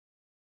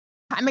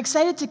I'm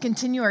excited to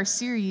continue our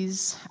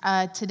series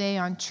today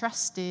on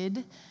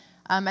Trusted,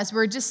 as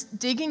we're just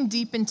digging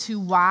deep into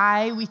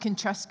why we can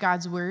trust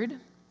God's Word.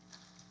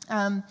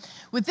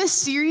 With this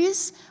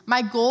series,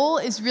 my goal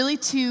is really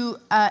to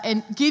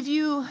give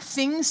you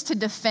things to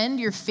defend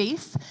your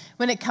faith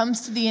when it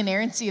comes to the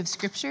inerrancy of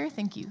Scripture.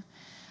 Thank you.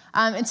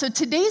 And so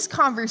today's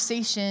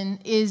conversation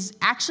is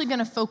actually going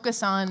to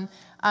focus on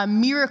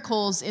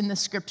miracles in the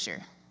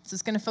Scripture. So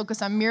it's going to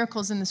focus on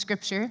miracles in the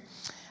Scripture.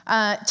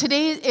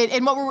 Today,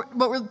 and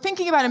what we're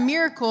thinking about a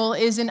miracle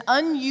is an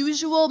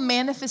unusual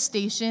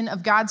manifestation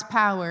of God's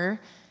power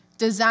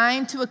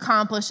designed to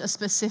accomplish a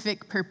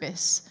specific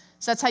purpose.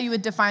 So that's how you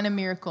would define a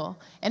miracle.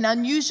 An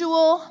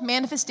unusual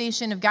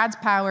manifestation of God's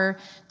power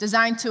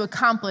designed to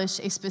accomplish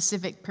a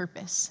specific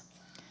purpose.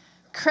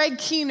 Craig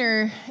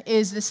Keener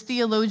is this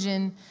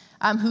theologian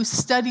who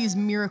studies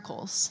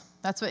miracles.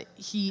 That's what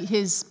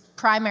his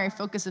primary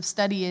focus of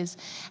study is.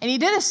 And he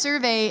did a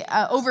survey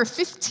over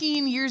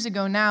 15 years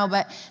ago now,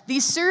 but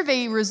these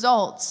survey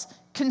results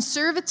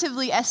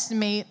conservatively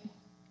estimate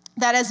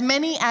that as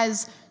many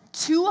as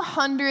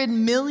 200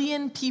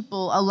 million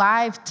people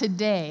alive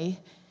today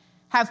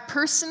have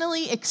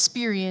personally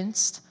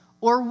experienced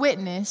or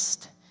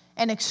witnessed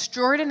an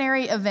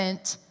extraordinary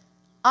event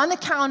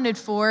unaccounted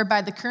for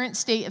by the current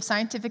state of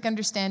scientific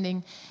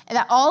understanding, and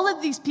that all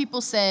of these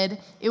people said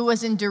it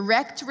was in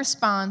direct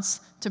response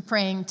to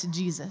praying to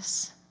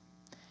Jesus.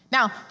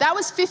 Now, that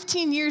was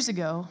 15 years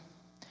ago.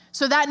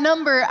 So that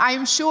number,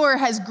 I'm sure,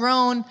 has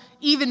grown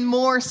even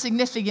more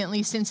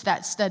significantly since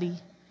that study.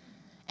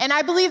 And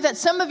I believe that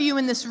some of you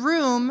in this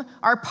room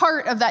are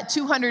part of that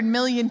 200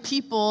 million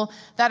people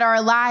that are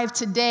alive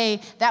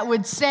today that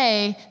would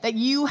say that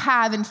you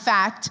have, in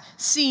fact,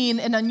 seen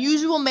an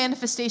unusual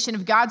manifestation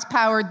of God's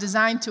power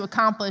designed to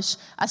accomplish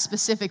a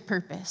specific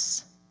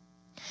purpose.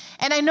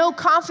 And I know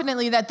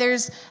confidently that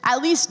there's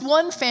at least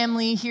one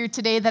family here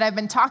today that I've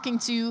been talking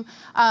to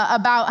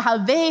about how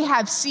they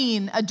have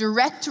seen a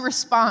direct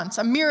response,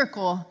 a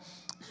miracle,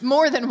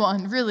 more than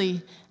one,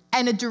 really,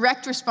 and a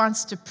direct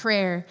response to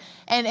prayer.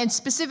 And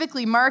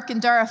specifically, Mark and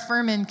Dara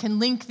Furman can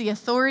link the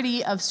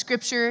authority of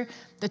Scripture,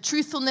 the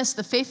truthfulness,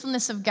 the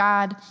faithfulness of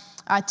God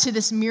to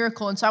this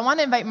miracle. And so I want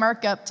to invite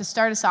Mark up to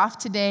start us off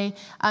today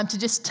to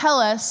just tell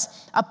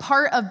us a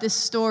part of this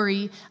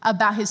story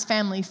about his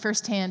family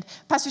firsthand.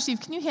 Pastor Steve,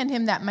 can you hand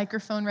him that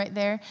microphone right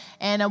there?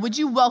 And would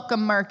you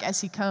welcome Mark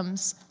as he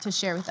comes to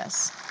share with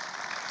us?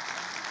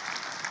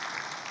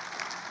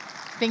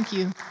 Thank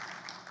you.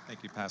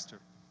 Thank you, Pastor.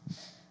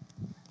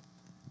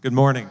 Good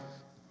morning.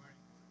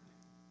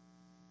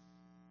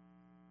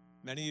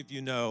 Many of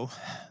you know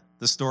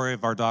the story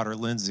of our daughter,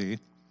 Lindsay,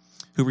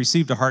 who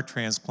received a heart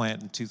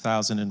transplant in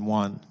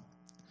 2001.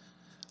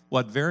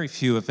 What very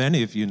few, if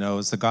any of you know,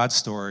 is the God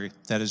story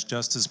that is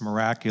just as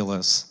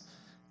miraculous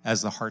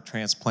as the heart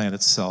transplant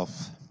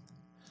itself.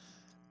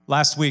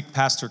 Last week,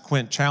 Pastor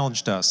Quint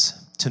challenged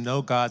us to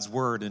know God's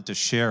word and to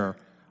share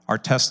our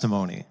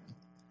testimony.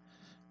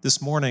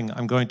 This morning,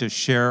 I'm going to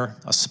share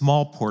a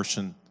small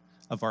portion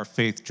of our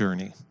faith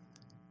journey.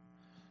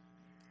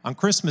 On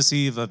Christmas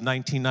Eve of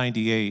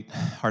 1998,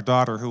 our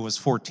daughter, who was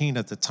 14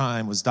 at the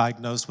time, was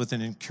diagnosed with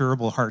an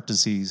incurable heart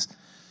disease.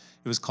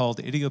 It was called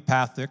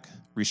idiopathic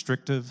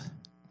restrictive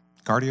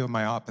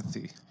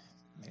cardiomyopathy.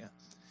 Man,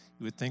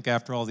 you would think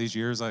after all these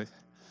years I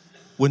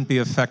wouldn't be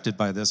affected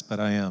by this, but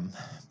I am.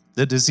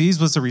 The disease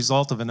was the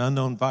result of an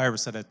unknown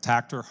virus that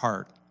attacked her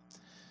heart,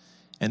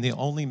 and the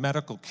only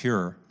medical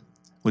cure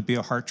would be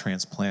a heart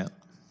transplant.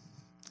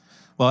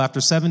 Well,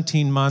 after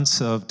 17 months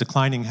of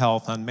declining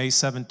health, on May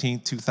 17,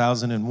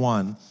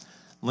 2001,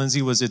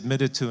 Lindsay was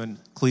admitted to a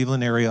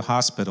Cleveland area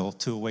hospital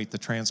to await the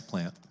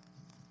transplant.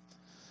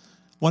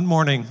 One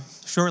morning,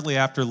 shortly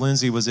after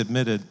Lindsay was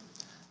admitted,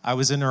 I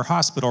was in her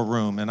hospital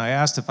room, and I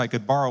asked if I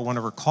could borrow one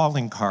of her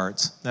calling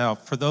cards. Now,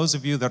 for those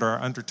of you that are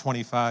under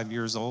 25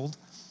 years old,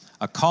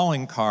 a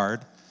calling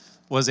card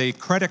was a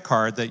credit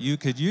card that you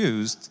could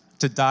use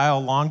to dial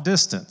long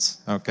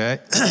distance, okay?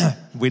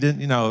 We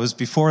didn't, it was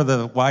before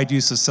the wide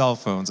use of cell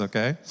phones,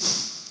 okay?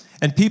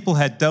 And people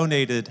had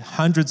donated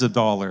hundreds of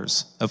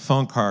dollars of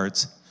phone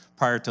cards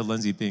prior to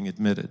Lindsay being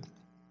admitted.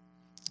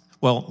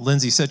 Well,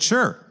 Lindsay said,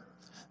 sure,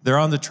 they're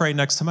on the tray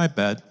next to my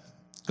bed.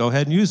 Go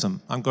ahead and use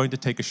them. I'm going to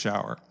take a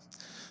shower.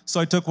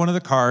 So I took one of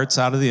the cards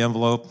out of the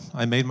envelope.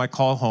 I made my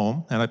call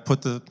home, and I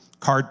put the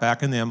card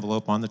back in the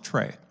envelope on the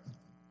tray.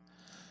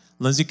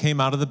 Lindsay came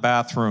out of the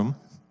bathroom,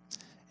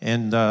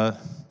 and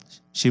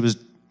she was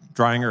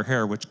drying her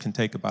hair, which can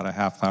take about a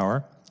half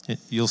hour.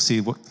 You'll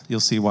see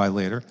why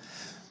later.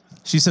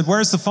 She said,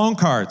 "Where's the phone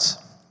cards?"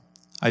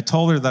 I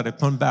told her that I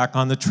put them back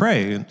on the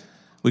tray, and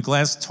we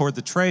glanced toward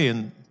the tray,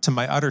 and to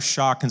my utter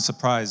shock and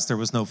surprise, there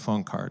was no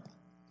phone card.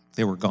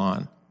 They were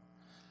gone.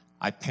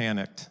 I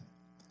panicked.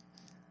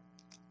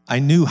 I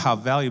knew how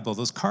valuable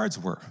those cards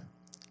were.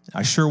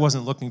 I sure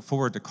wasn't looking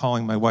forward to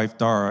calling my wife,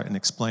 Dara, and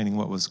explaining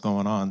what was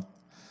going on.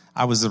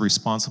 I was the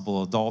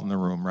responsible adult in the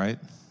room, right?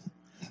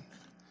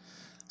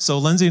 So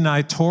Lindsay and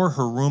I tore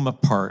her room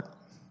apart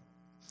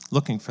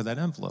looking for that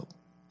envelope.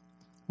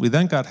 We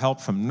then got help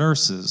from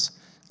nurses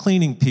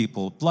cleaning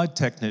people, blood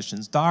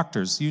technicians,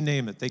 doctors, you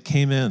name it. They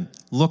came in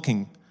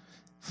looking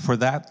for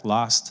that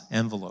lost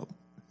envelope.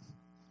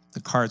 The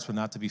cards were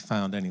not to be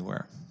found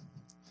anywhere.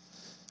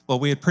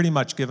 Well, we had pretty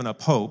much given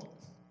up hope.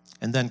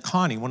 And then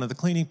Connie, one of the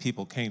cleaning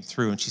people, came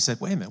through and she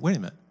said, wait a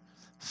minute.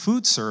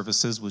 Food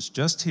Services was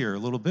just here a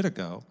little bit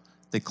ago.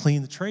 They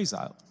cleaned the trays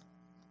out.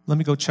 Let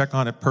me go check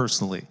on it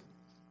personally.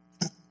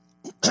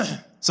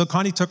 So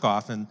Connie took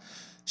off and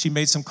she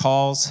made some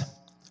calls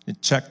and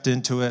checked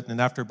into it.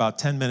 And after about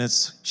 10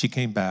 minutes, she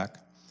came back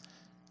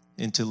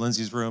into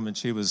Lindsay's room and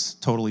she was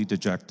totally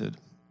dejected.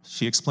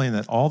 She explained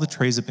that all the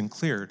trays had been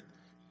cleared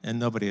and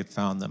nobody had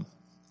found them.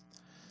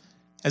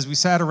 As we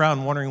sat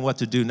around wondering what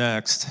to do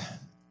next,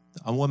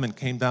 a woman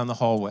came down the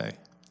hallway,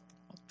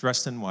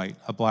 dressed in white,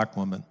 a black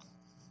woman.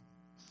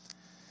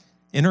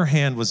 In her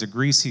hand was a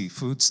greasy,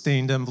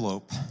 food-stained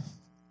envelope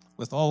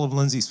with all of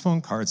Lindsay's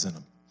phone cards in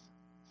them.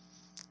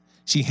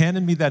 She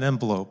handed me that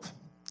envelope.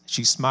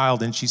 She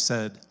smiled and she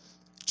said,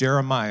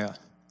 Jeremiah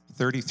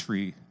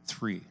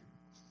 33:3,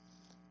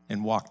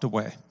 and walked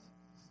away.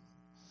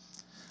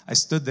 I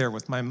stood there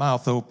with my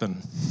mouth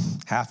open,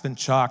 half in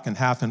shock and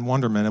half in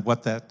wonderment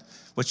at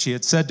what she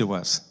had said to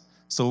us.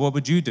 So what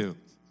would you do?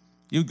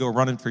 You'd go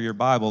running for your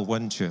Bible,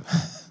 wouldn't you?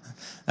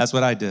 That's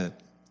what I did.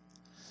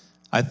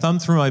 I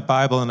thumbed through my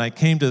Bible and I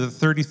came to the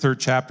 33rd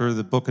chapter of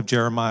the book of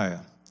Jeremiah.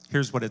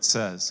 Here's what it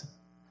says.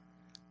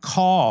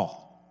 Call.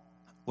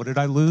 What did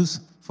I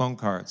lose? Phone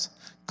cards.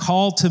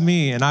 Call to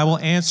me and I will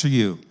answer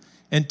you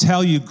and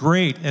tell you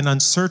great and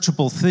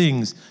unsearchable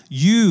things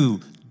you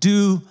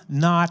do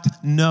not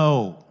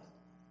know.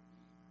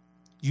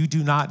 You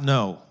do not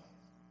know.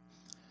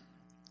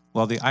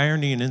 Well, the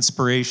irony and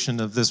inspiration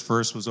of this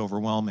verse was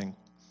overwhelming,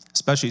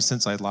 especially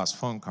since I'd lost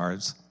phone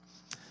cards.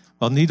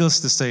 Well, needless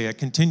to say, I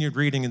continued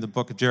reading in the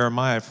book of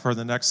Jeremiah for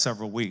the next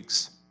several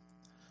weeks.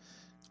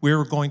 We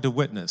were going to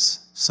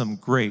witness some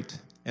great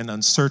and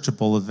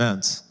unsearchable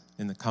events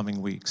in the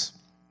coming weeks.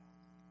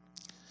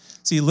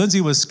 See, Lindsay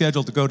was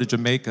scheduled to go to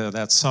Jamaica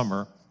that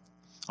summer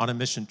on a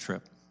mission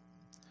trip.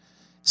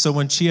 So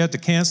when she had to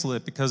cancel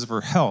it because of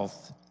her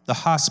health, the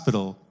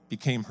hospital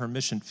became her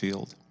mission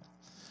field.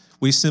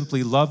 We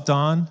simply loved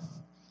on,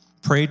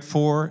 prayed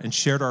for, and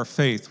shared our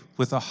faith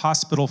with a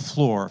hospital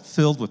floor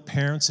filled with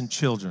parents and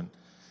children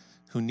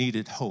who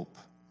needed hope.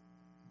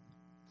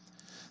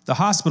 The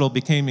hospital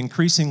became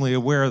increasingly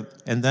aware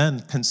and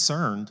then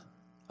concerned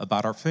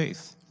about our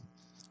faith.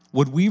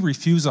 Would we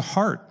refuse a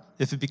heart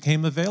if it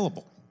became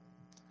available?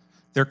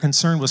 Their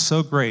concern was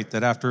so great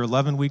that after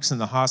 11 weeks in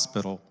the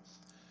hospital,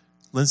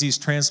 Lindsay's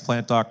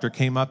transplant doctor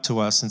came up to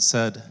us and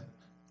said,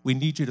 "We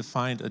need you to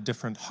find a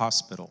different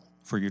hospital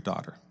for your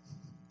daughter."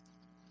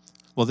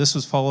 Well, this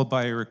was followed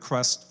by a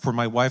request for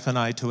my wife and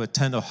I to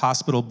attend a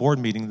hospital board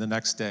meeting the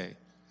next day.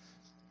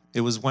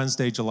 It was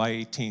Wednesday, July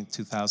 18th,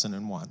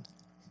 2001.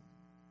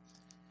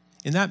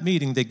 In that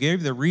meeting, they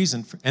gave their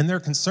reason and their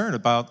concern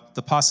about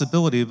the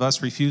possibility of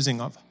us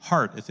refusing a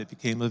heart if it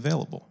became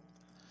available.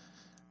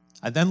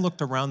 I then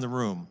looked around the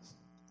room,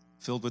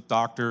 filled with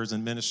doctors,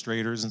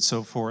 administrators, and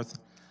so forth.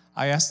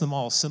 I asked them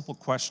all a simple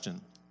question.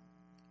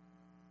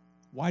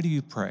 Why do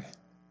you pray?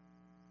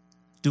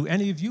 Do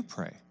any of you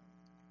pray?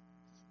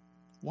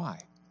 Why?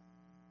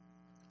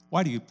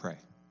 Why do you pray?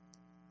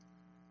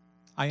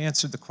 I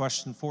answered the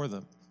question for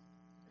them.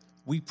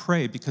 We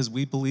pray because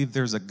we believe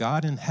there's a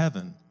God in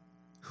heaven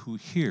who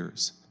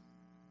hears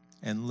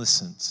and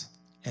listens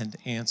and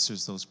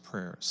answers those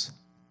prayers.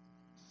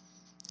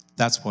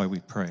 That's why we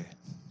pray.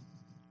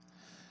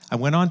 I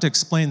went on to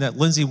explain that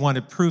Lindsay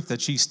wanted proof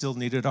that she still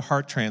needed a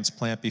heart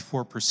transplant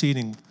before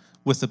proceeding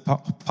with the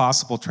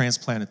possible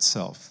transplant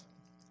itself.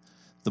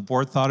 The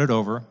board thought it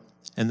over,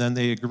 and then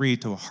they agreed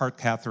to a heart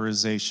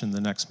catheterization the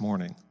next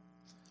morning.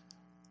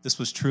 This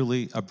was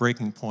truly a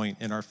breaking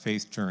point in our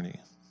faith journey.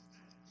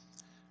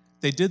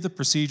 They did the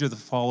procedure the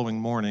following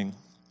morning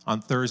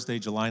on Thursday,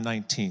 July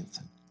 19th.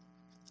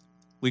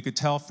 We could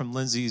tell from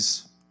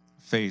Lindsay's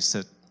face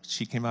that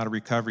she came out of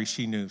recovery,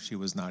 she knew she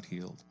was not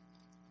healed.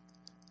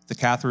 The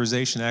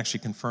catheterization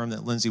actually confirmed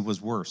that Lindsay was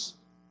worse.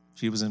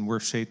 She was in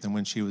worse shape than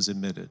when she was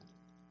admitted.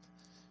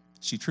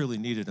 She truly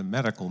needed a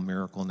medical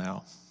miracle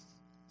now.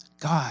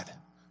 God,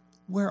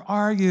 where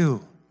are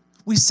you?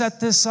 We set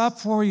this up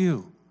for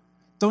you.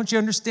 Don't you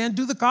understand?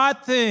 Do the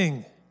God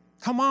thing.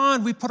 Come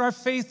on, we put our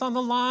faith on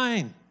the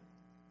line.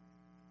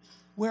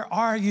 Where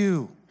are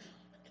you?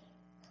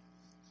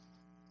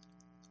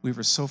 We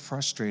were so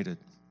frustrated,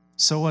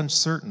 so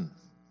uncertain.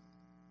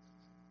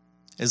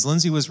 As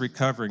Lindsay was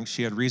recovering,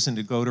 she had reason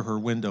to go to her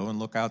window and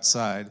look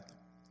outside.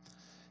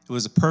 It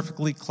was a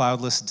perfectly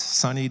cloudless,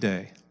 sunny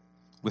day,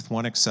 with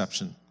one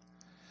exception.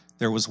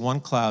 There was one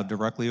cloud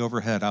directly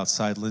overhead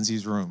outside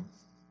Lindsay's room.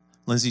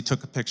 Lindsay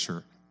took a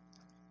picture.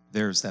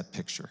 There's that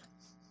picture.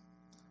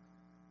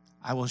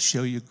 I will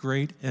show you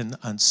great and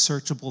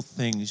unsearchable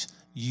things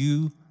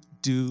you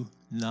do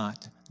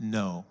not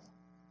know.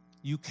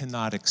 You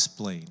cannot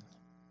explain.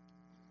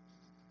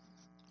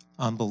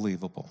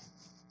 Unbelievable.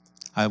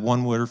 I have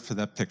one word for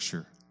that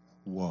picture.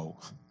 Whoa.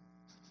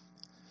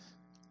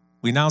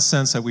 We now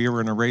sense that we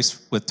were in a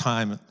race with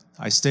time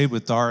I stayed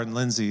with Dara and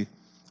Lindsay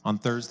on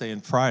Thursday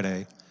and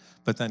Friday,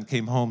 but then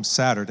came home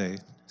Saturday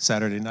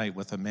night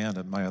with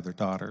Amanda, my other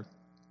daughter.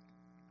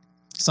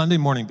 Sunday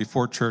morning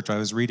before church, I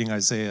was reading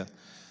Isaiah,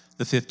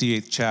 the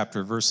 58th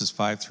chapter, verses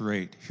 5 through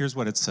 8. Here's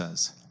what it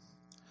says.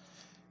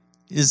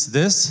 Is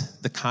this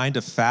the kind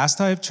of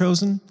fast I have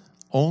chosen?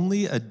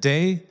 Only a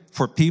day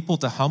for people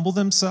to humble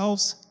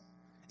themselves?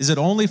 Is it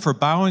only for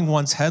bowing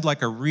one's head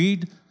like a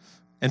reed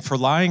and for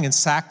lying in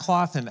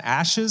sackcloth and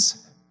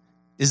ashes?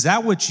 Is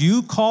that what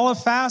you call a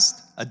fast,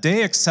 a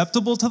day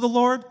acceptable to the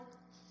Lord?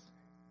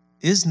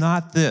 Is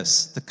not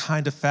this the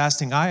kind of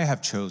fasting I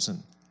have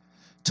chosen?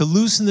 To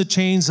loosen the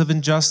chains of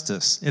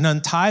injustice and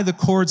untie the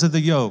cords of the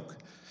yoke,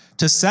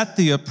 to set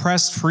the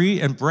oppressed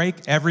free and break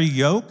every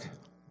yoke?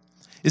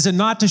 Is it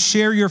not to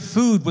share your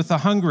food with the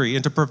hungry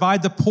and to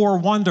provide the poor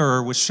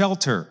wanderer with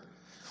shelter?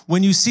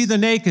 When you see the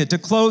naked, to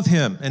clothe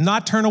him and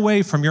not turn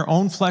away from your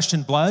own flesh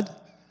and blood?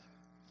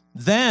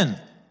 Then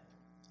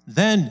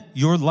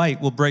your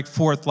light will break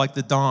forth like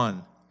the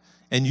dawn,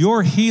 and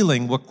your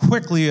healing will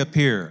quickly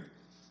appear.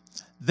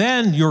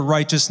 Then your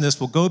righteousness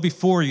will go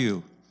before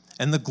you,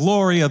 and the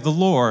glory of the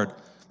Lord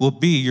will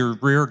be your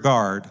rear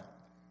guard.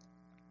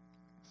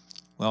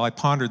 Well, I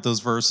pondered those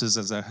verses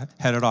as I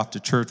headed off to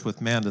church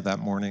with Amanda that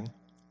morning.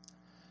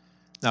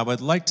 Now,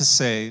 I'd like to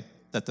say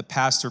that the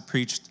pastor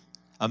preached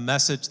a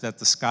message that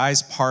the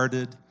skies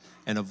parted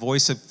and a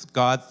voice of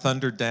God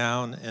thundered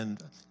down,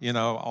 and,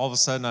 all of a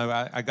sudden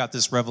I got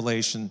this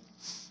revelation,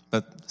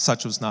 but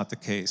such was not the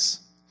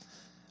case.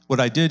 What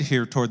I did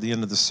hear toward the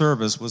end of the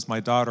service was my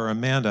daughter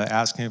Amanda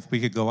asking if we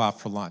could go out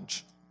for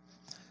lunch.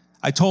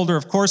 I told her,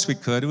 of course we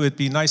could. It would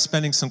be nice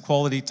spending some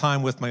quality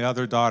time with my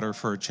other daughter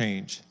for a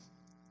change.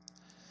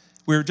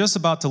 We were just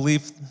about to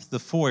leave the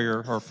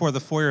foyer, or for the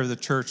foyer of the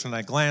church, and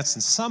I glanced,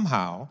 and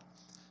somehow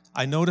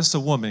I noticed a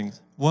woman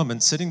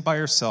sitting by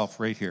herself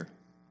right here.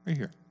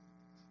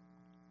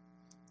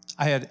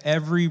 I had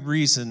every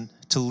reason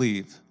to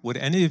leave. Would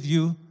any of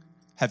you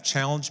have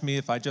challenged me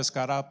if I just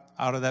got up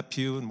out of that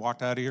pew and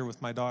walked out of here with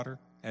my daughter?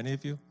 Any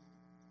of you?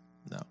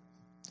 No.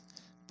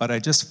 But I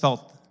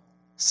felt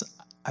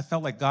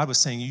like God was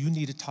saying, you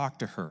need to talk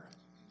to her.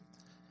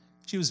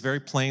 She was a very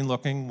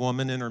plain-looking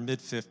woman in her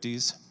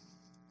mid-50s.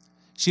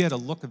 She had a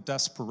look of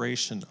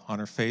desperation on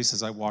her face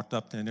as I walked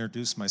up and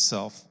introduced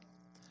myself.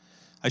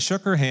 I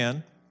shook her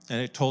hand,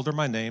 and I told her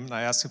my name, and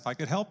I asked if I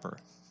could help her.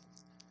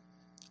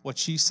 What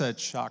she said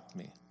shocked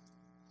me.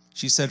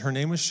 She said her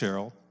name was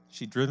Cheryl.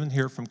 She'd driven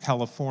here from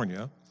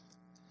California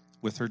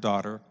with her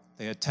daughter.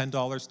 They had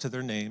 $10 to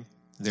their name.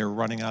 They were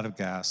running out of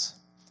gas.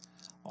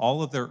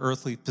 All of their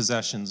earthly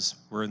possessions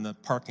were in the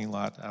parking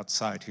lot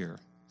outside here.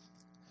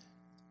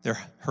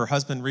 Her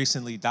husband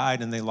recently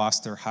died, and they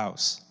lost their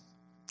house.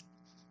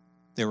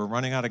 They were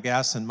running out of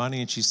gas and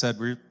money, and she said,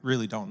 we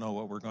really don't know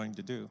what we're going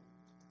to do.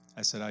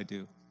 I said, I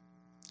do.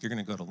 You're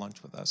going to go to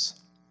lunch with us.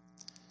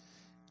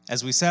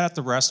 As we sat at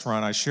the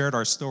restaurant, I shared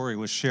our story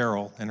with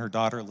Cheryl and her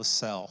daughter,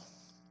 LaSalle.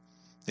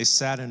 They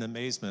sat in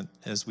amazement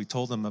as we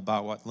told them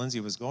about what Lindsay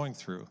was going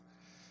through.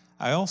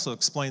 I also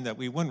explained that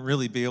we wouldn't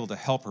really be able to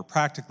help her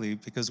practically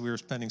because we were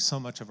spending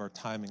so much of our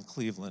time in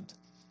Cleveland.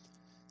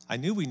 I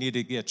knew we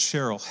needed to get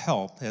Cheryl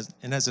help,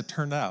 and as it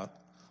turned out,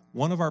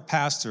 one of our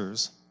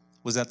pastors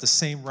was at the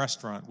same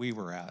restaurant we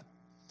were at.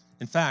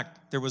 In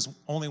fact, there was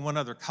only one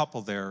other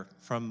couple there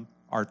from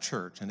our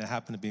church, and it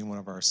happened to be one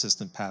of our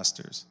assistant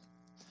pastors.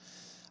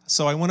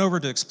 So I went over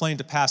to explain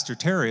to Pastor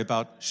Terry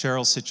about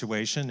Cheryl's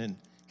situation, and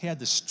he had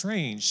this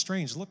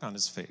strange look on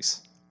his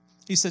face.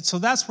 He said, so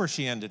that's where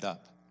she ended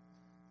up.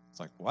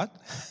 It's like, what?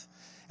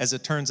 As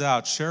it turns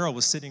out, Cheryl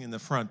was sitting in the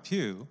front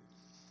pew,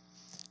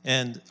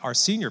 and our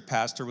senior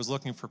pastor was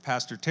looking for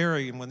Pastor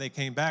Terry, and when they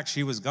came back,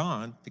 she was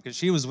gone because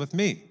she was with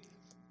me.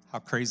 How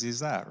crazy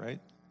is that, right?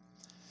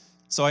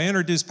 So I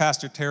introduced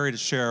Pastor Terry to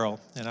Cheryl,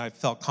 and I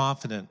felt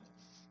confident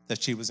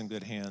that she was in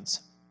good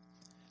hands.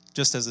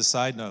 Just as a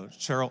side note,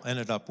 Cheryl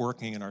ended up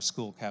working in our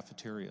school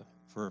cafeteria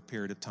for a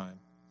period of time.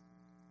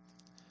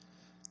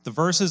 The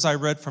verses I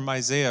read from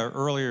Isaiah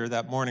earlier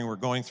that morning were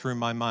going through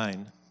my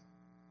mind.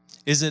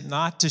 Is it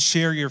not to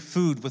share your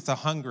food with the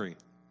hungry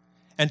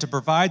and to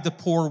provide the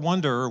poor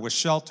wanderer with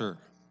shelter?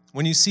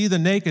 When you see the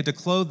naked, to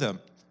clothe them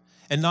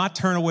and not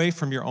turn away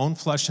from your own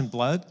flesh and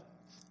blood?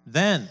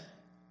 Then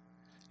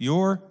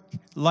your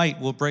light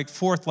will break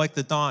forth like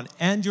the dawn,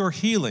 and your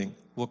healing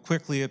will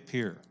quickly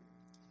appear.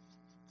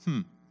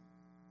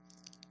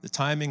 The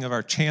timing of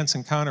our chance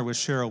encounter with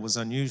Cheryl was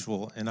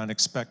unusual and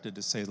unexpected,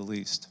 to say the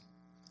least.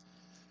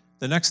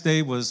 The next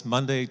day was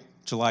Monday,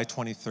 July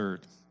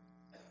 23rd.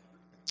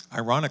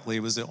 Ironically,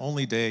 it was the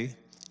only day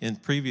in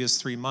previous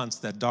 3 months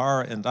that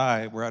Dara and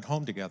I were at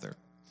home together.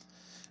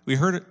 We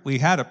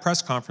had a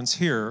press conference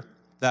here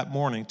that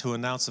morning to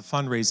announce a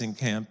fundraising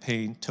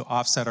campaign to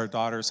offset our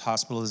daughter's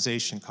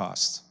hospitalization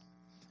costs.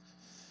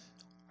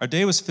 Our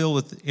day was filled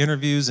with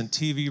interviews and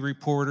TV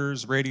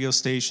reporters, radio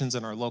stations,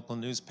 and our local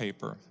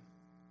newspaper.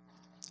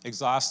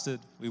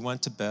 Exhausted, we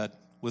went to bed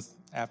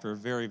after a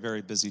very,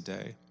 very busy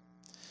day.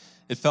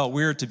 It felt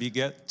weird to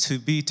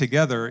be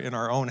together in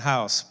our own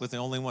house, with the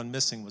only one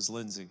missing was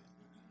Lindsay.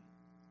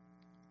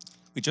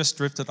 We just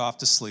drifted off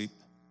to sleep.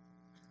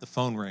 The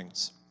phone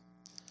rings.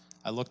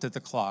 I looked at the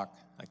clock.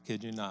 I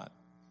kid you not,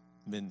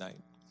 midnight.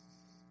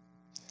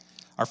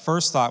 Our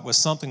first thought was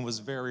something was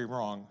very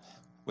wrong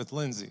with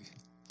Lindsay.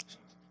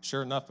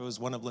 Sure enough, it was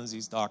one of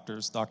Lindsay's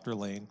doctors, Dr.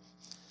 Lane,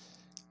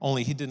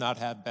 only he did not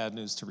have bad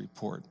news to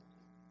report.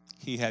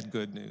 He had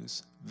good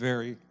news,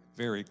 very,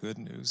 very good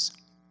news.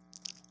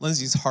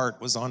 Lindsay's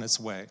heart was on its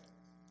way.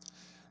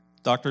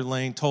 Dr.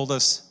 Lane told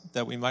us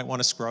that we might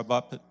want to scrub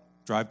up,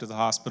 drive to the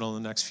hospital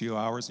in the next few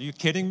hours. Are you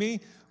kidding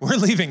me? We're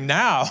leaving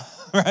now,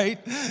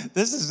 right?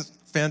 This is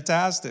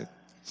fantastic.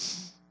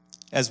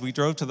 As we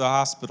drove to the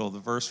hospital, the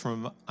verse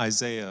from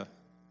Isaiah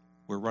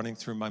were running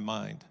through my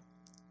mind.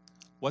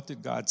 What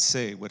did God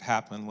say would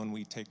happen when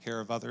we take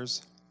care of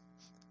others?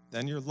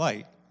 Then your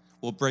light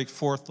will break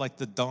forth like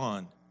the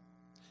dawn,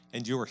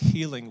 and your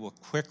healing will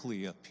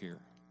quickly appear.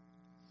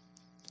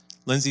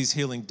 Lindsay's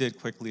healing did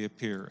quickly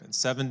appear, and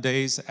 7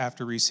 days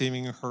after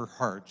receiving her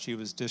heart, she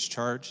was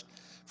discharged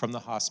from the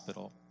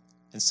hospital.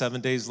 And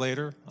 7 days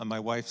later, on my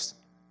wife's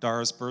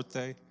Dara's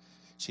birthday,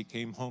 she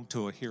came home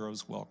to a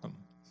hero's welcome.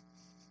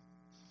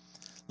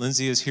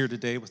 Lindsay is here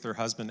today with her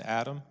husband,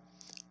 Adam,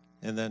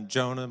 and then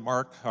Jonah,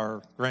 Mark,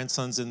 our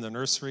grandsons in the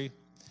nursery.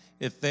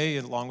 If they,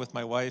 along with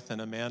my wife and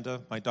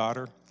Amanda, my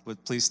daughter,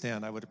 would please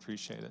stand, I would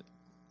appreciate it.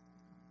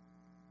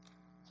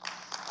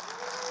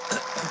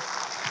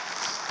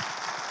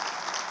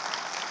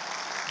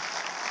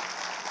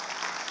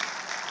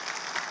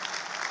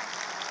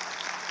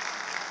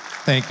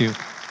 Thank you.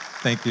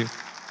 Thank you.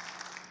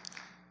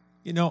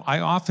 You know, I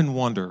often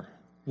wonder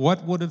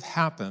what would have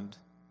happened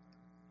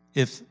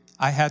if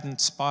I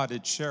hadn't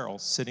spotted Cheryl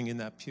sitting in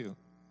that pew.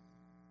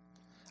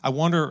 I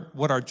wonder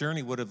what our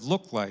journey would have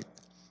looked like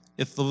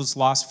if those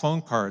lost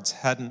phone cards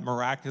hadn't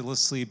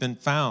miraculously been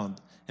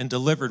found and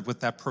delivered with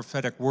that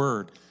prophetic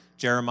word,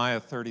 Jeremiah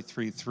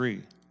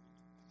 33:3.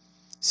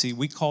 See,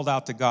 we called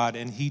out to God,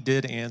 and he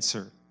did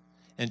answer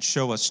and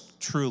show us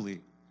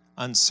truly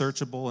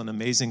unsearchable and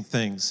amazing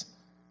things,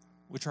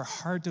 which are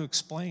hard to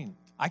explain.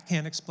 I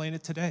can't explain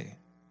it today.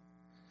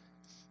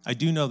 I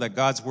do know that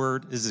God's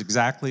word is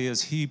exactly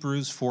as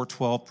Hebrews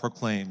 4:12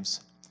 proclaims.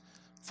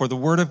 For the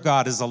word of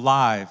God is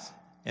alive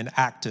and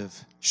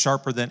active,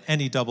 sharper than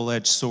any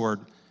double-edged sword.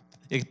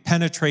 It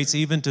penetrates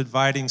even to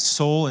dividing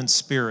soul and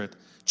spirit,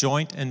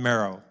 joint and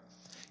marrow.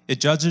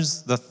 It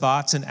judges the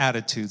thoughts and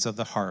attitudes of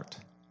the heart.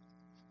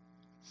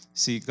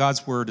 See,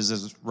 God's word is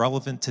as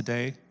relevant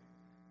today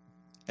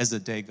as the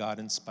day God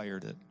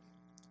inspired it.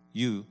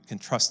 You can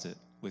trust it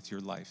with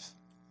your life.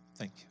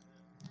 Thank you.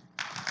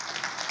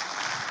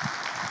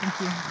 Thank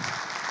you.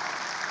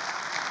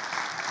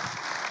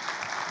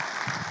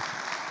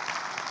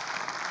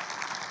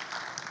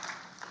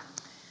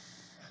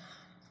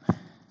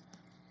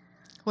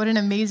 What an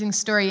amazing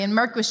story. And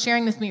Mark was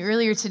sharing with me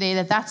earlier today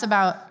that that's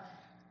about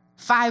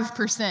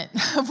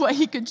 5% of what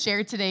he could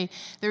share today.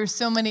 There were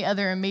so many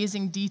other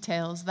amazing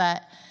details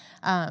that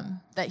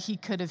he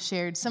could have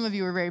shared. Some of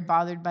you were very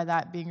bothered by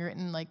that being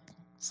written like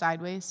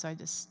sideways, so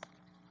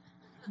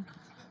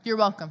you're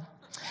welcome.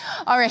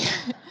 All right.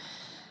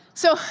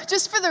 So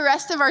just for the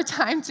rest of our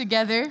time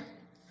together,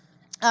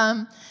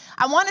 I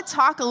want to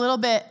talk a little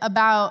bit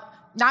about,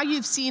 now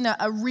you've seen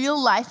a real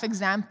life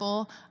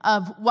example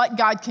of what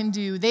God can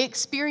do. They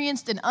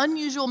experienced an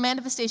unusual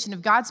manifestation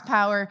of God's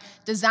power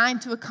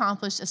designed to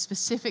accomplish a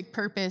specific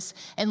purpose.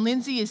 And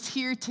Lindsay is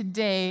here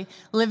today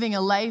living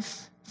a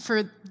life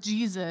for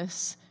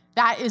Jesus.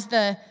 That is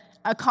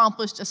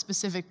accomplished a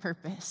specific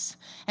purpose.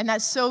 And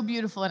that's so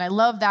beautiful. And I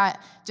love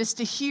that, just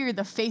to hear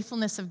the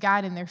faithfulness of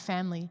God in their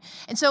family.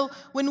 And so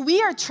when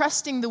we are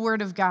trusting the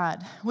word of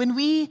God, when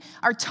we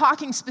are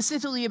talking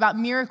specifically about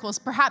miracles,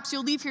 perhaps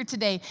you'll leave here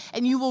today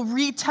and you will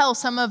retell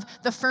some of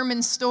the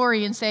Furman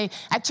story and say,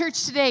 at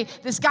church today,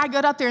 this guy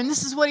got up there and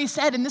this is what he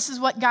said and this is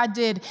what God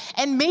did.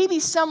 And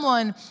maybe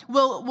someone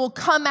will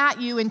come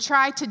at you and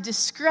try to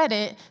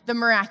discredit the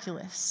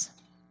miraculous.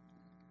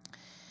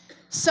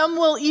 Some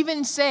will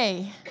even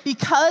say,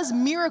 because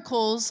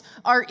miracles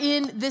are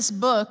in this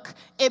book,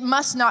 it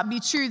must not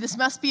be true. This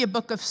must be a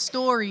book of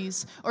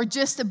stories or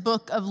just a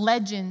book of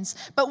legends.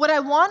 But what I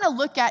want to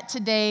look at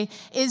today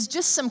is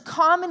just some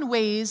common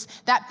ways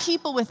that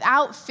people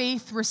without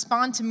faith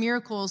respond to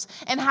miracles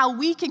and how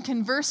we can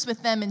converse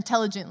with them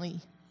intelligently.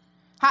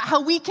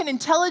 How we can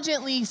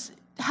intelligently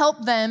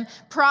help them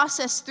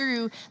process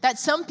through that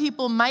some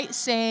people might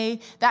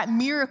say that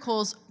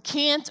miracles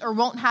can't or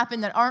won't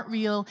happen, that aren't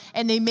real,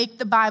 and they make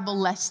the Bible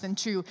less than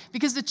true.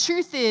 Because the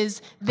truth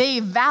is, they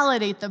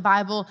validate the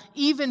Bible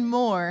even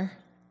more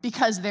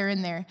because they're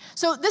in there.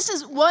 So this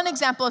is one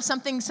example of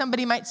something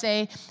somebody might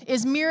say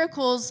is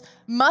miracles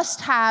must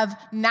have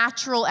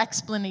natural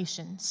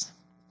explanations.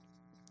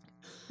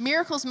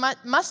 Miracles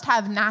must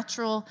have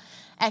natural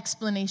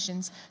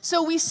explanations.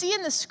 So we see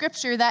in the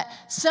scripture that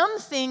some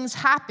things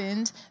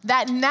happened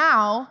that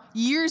now,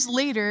 years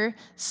later,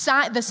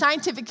 the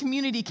scientific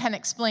community can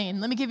explain.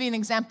 Let me give you an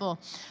example.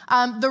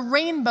 The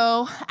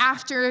rainbow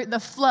after the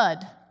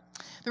flood.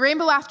 The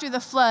rainbow after the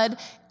flood,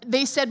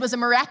 they said, was a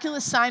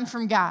miraculous sign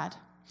from God.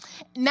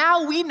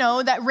 Now we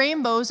know that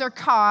rainbows are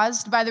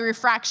caused by the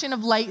refraction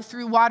of light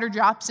through water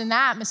drops in the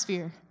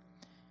atmosphere.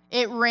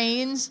 It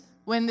rains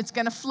when it's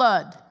going to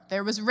flood.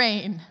 There was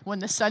rain. When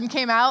the sun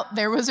came out,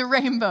 there was a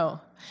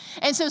rainbow.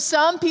 And so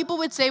some people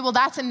would say, well,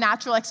 that's a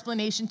natural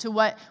explanation to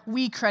what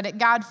we credit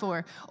God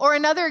for. Or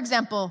another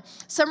example,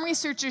 some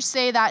researchers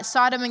say that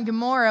Sodom and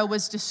Gomorrah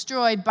was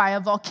destroyed by a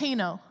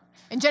volcano.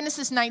 In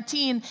Genesis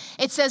 19,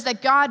 it says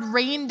that God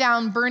rained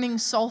down burning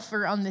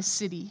sulfur on this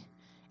city.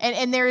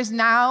 And there is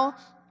now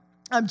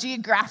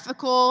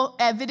geographical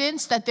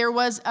evidence that there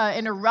was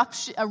an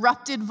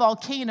erupted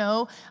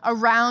volcano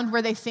around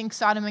where they think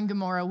Sodom and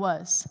Gomorrah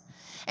was.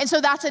 And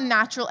so that's a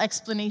natural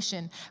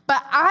explanation.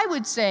 But I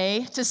would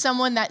say to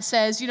someone that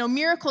says,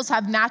 miracles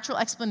have natural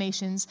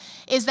explanations,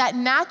 is that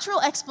natural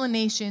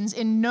explanations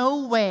in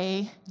no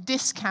way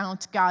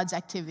discount God's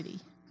activity.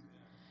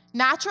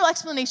 Natural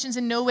explanations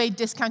in no way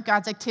discount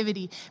God's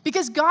activity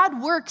because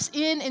God works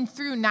in and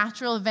through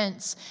natural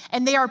events,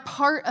 and they are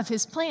part of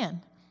his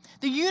plan.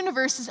 The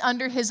universe is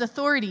under his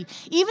authority.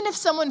 Even if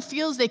someone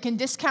feels they can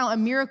discount a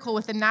miracle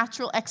with a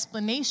natural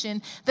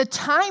explanation, the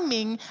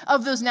timing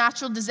of those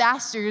natural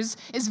disasters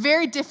is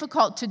very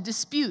difficult to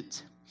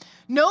dispute.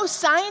 No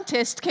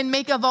scientist can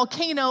make a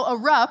volcano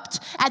erupt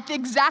at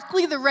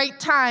exactly the right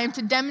time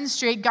to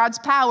demonstrate God's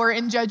power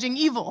in judging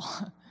evil.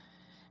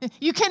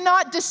 You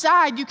cannot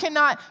decide, you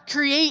cannot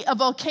create a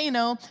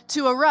volcano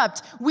to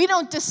erupt. We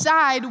don't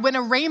decide when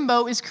a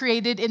rainbow is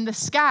created in the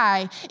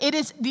sky. It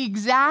is the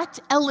exact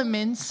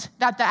elements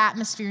that the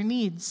atmosphere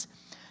needs.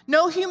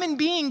 No human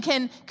being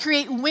can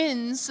create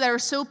winds that are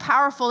so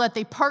powerful that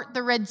they part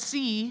the Red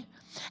Sea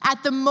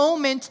at the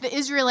moment the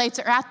Israelites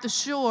are at the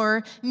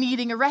shore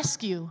needing a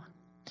rescue.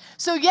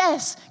 So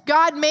yes,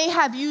 God may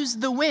have used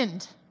the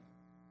wind,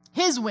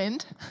 his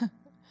wind,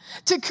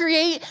 to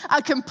create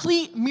a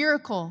complete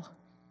miracle.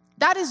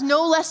 That is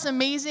no less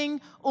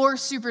amazing or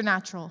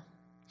supernatural.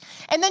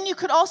 And then you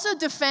could also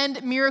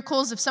defend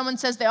miracles if someone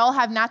says they all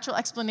have natural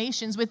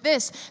explanations with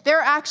this. There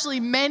are actually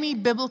many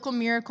biblical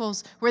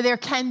miracles where there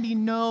can be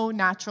no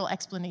natural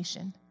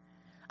explanation.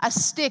 A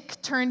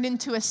stick turned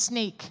into a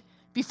snake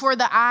before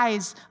the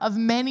eyes of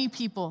many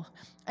people.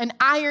 An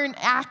iron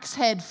axe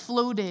head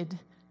floated.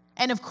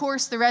 And of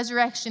course, the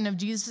resurrection of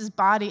Jesus'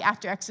 body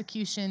after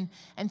execution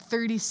and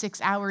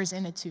 36 hours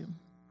in a tomb.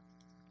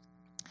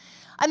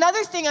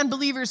 Another thing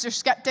unbelievers or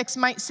skeptics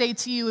might say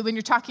to you when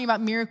you're talking about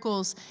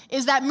miracles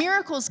is that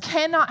miracles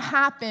cannot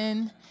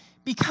happen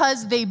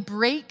because they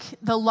break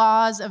the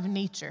laws of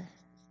nature.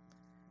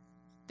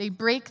 They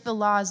break the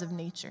laws of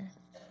nature.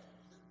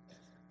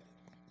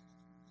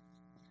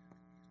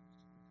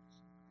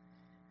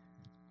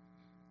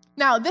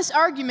 Now, this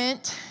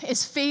argument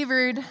is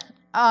favored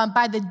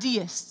by the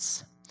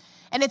deists,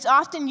 and it's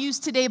often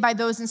used today by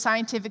those in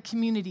scientific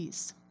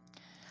communities.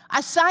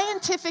 A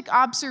scientific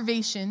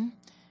observation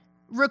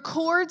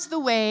records the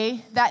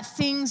way that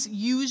things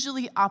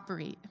usually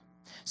operate.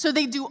 So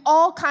they do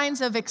all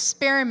kinds of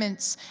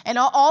experiments and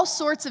all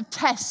sorts of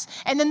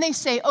tests, and then they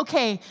say,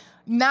 okay,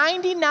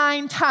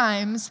 99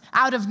 times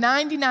out of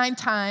 99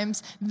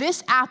 times,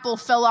 this apple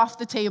fell off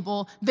the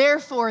table,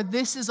 therefore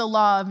this is a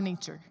law of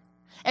nature.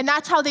 And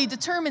that's how they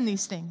determine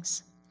these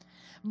things.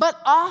 But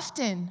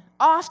often,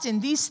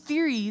 these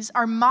theories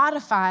are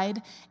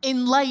modified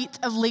in light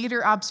of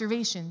later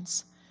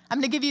observations. I'm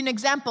going to give you an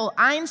example.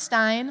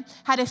 Einstein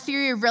had a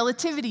theory of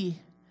relativity.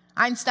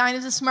 Einstein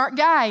is a smart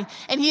guy,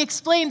 and he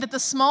explained that the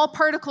small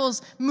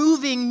particles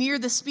moving near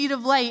the speed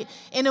of light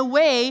in a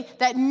way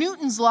that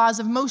Newton's laws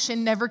of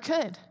motion never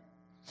could.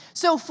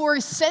 So for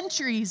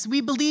centuries,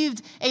 we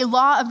believed a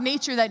law of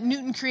nature that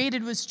Newton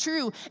created was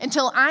true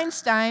until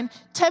Einstein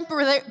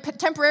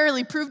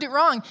temporarily proved it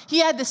wrong. He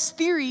had this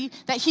theory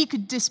that he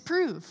could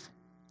disprove.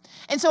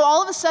 And so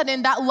all of a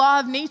sudden, that law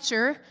of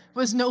nature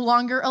was no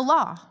longer a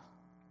law.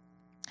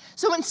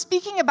 So when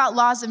speaking about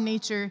laws of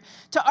nature,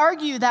 to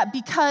argue that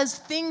because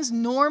things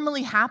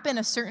normally happen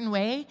a certain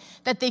way,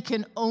 that they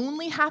can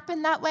only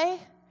happen that way,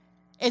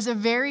 is a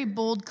very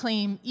bold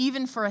claim,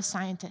 even for a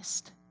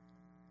scientist.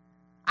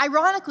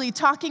 Ironically,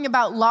 talking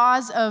about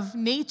laws of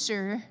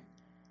nature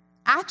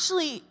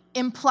actually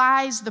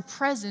implies the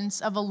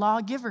presence of a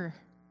lawgiver.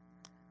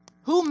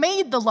 Who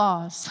made the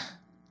laws?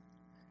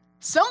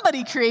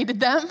 Somebody created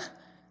them.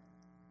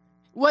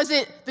 Was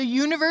it the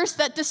universe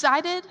that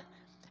decided?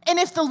 And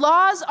if the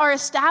laws are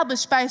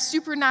established by a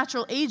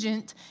supernatural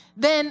agent,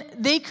 then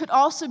they could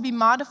also be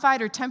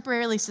modified or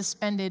temporarily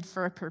suspended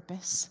for a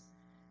purpose.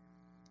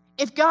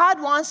 If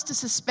God wants to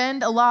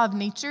suspend a law of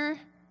nature,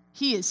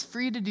 he is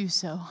free to do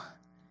so.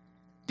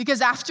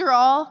 Because after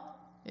all,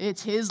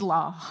 it's his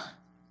law.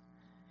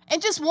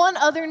 And just one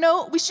other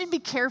note, we should be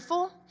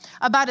careful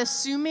about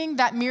assuming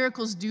that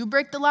miracles do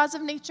break the laws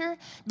of nature,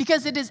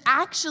 because it is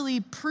actually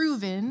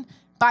proven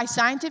by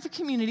scientific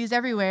communities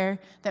everywhere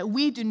that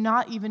we do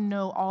not even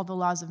know all the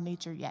laws of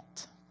nature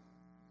yet.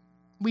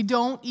 We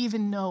don't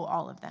even know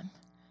all of them.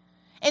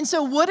 And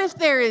so what if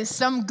there is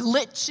some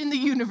glitch in the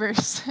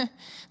universe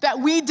that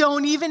we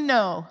don't even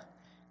know,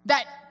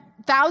 that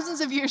thousands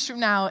of years from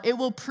now it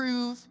will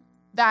prove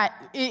that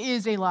it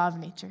is a law of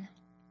nature?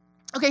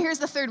 Okay, here's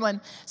the third one.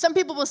 Some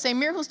people will say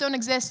miracles don't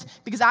exist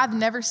because I've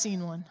never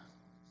seen one.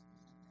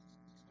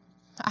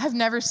 I've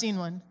never seen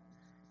one.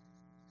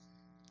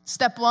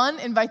 Step one,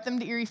 invite them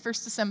to Erie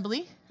First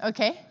Assembly.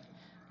 Okay,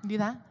 do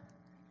that.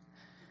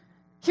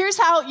 Here's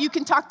how you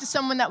can talk to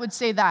someone that would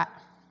say that.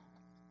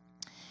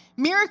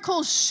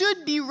 Miracles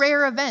should be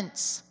rare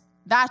events.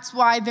 That's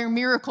why they're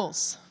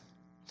miracles.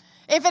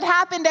 If it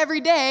happened every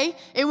day,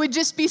 it would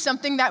just be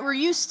something that we're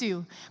used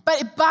to.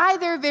 But by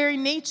their very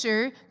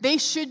nature, they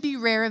should be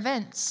rare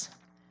events.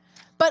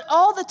 But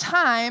all the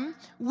time,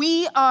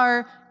 we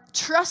are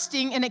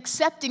trusting and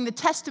accepting the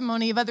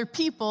testimony of other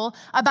people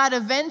about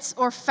events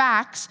or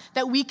facts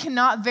that we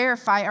cannot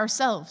verify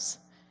ourselves.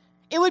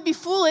 It would be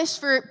foolish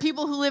for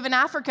people who live in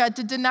Africa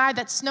to deny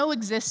that snow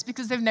exists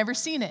because they've never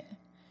seen it.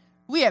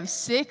 We have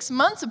 6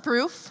 months of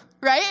proof,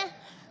 right?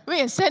 We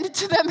can send it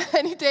to them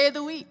any day of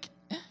the week.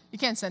 You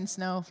can't send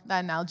snow.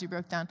 That analogy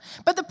broke down.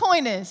 But the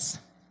point is,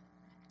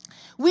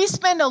 we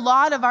spend a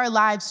lot of our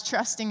lives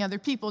trusting other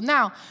people.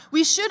 Now,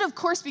 we should, of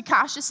course, be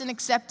cautious in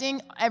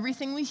accepting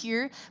everything we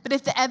hear, but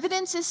if the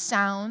evidence is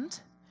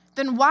sound,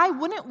 then why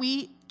wouldn't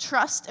we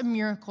trust a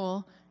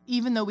miracle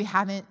even though we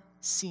haven't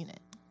seen it?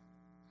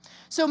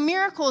 So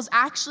miracles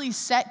actually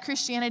set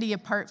Christianity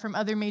apart from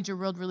other major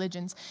world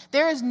religions.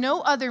 There is no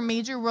other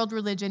major world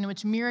religion in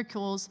which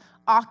miracles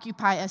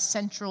occupy a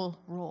central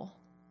role.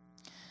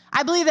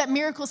 I believe that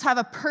miracles have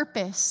a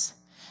purpose.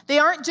 They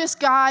aren't just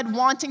God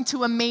wanting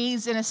to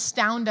amaze and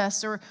astound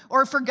us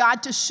or for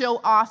God to show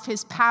off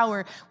his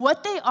power.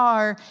 What they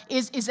are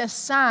is a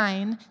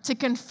sign to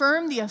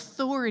confirm the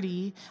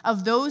authority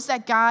of those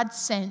that God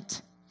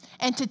sent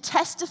and to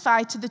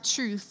testify to the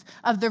truth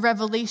of the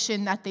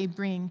revelation that they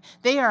bring.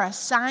 They are a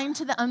sign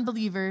to the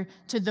unbeliever,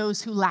 to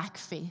those who lack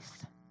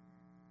faith.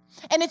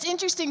 And it's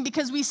interesting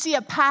because we see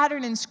a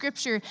pattern in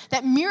Scripture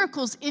that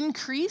miracles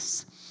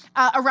increase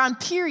around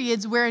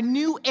periods where a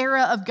new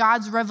era of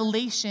God's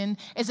revelation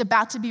is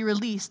about to be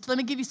released. Let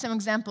me give you some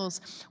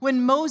examples.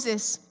 When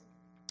Moses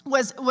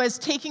was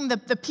taking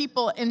the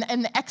people in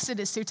the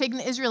Exodus, they were taking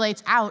the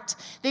Israelites out,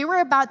 they were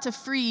about to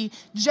free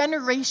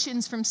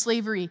generations from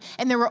slavery,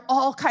 and there were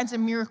all kinds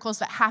of miracles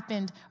that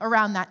happened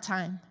around that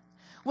time.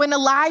 When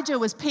Elijah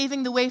was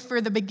paving the way for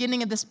the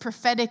beginning of this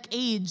prophetic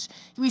age,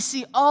 we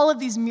see all of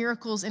these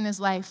miracles in his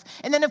life.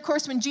 And then, of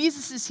course, when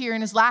Jesus is here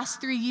in his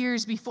last 3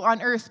 years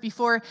on earth,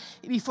 before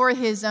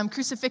his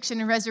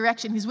crucifixion and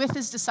resurrection, he's with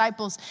his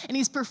disciples, and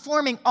he's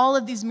performing all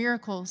of these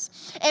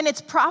miracles. And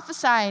it's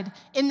prophesied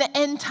in the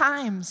end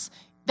times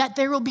that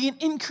there will be an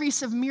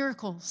increase of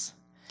miracles.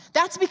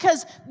 That's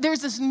because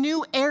there's this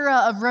new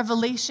era of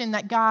revelation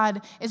that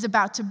God is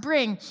about to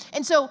bring.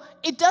 And so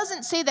it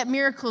doesn't say that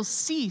miracles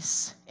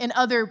cease in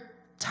other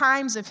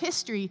times of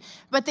history,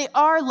 but they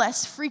are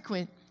less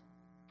frequent.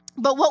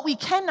 But what we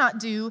cannot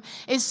do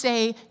is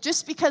say,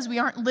 just because we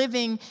aren't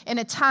living in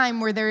a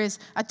time where there is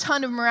a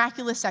ton of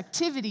miraculous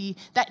activity,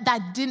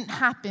 that didn't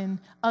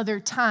happen other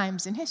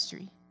times in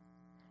history.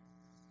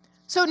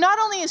 So not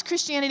only is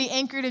Christianity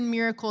anchored in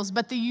miracles,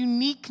 but the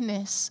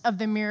uniqueness of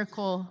the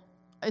miracle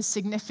is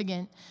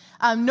significant.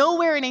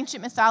 Nowhere in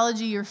ancient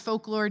mythology or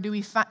folklore do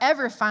we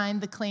ever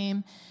find the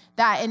claim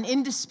that an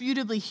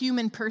indisputably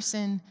human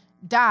person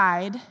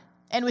died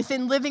and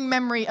within living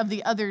memory of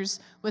the others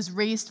was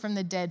raised from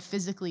the dead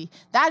physically.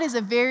 That is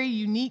a very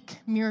unique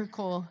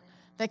miracle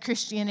that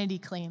Christianity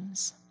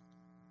claims.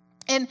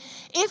 And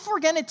if we're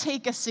going to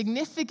take a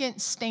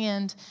significant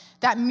stand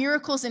that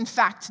miracles in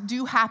fact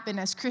do happen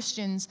as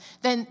Christians,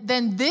 then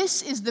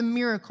this is the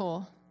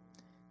miracle.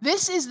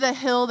 This is the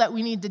hill that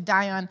we need to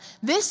die on.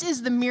 This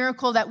is the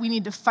miracle that we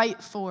need to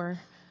fight for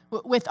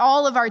with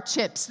all of our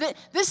chips.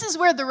 This is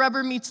where the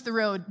rubber meets the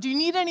road. Do you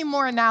need any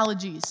more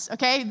analogies?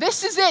 Okay,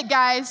 this is it,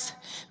 guys.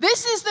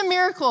 This is the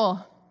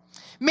miracle.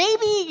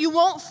 Maybe you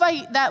won't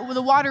fight that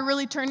the water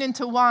really turned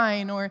into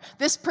wine, or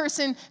this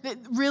person that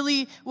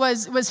really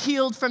was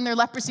healed from their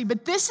leprosy,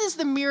 but this is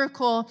the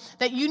miracle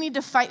that you need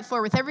to fight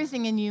for with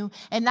everything in you,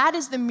 and that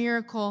is the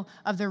miracle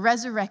of the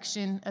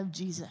resurrection of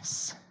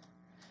Jesus.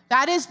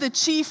 That is the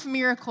chief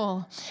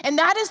miracle. And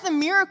that is the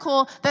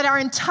miracle that our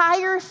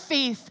entire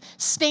faith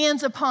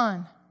stands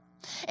upon.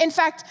 In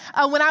fact,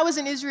 when I was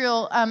in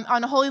Israel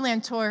on a Holy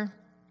Land tour,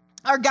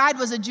 our guide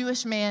was a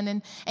Jewish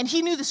man, and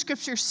he knew the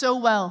scripture so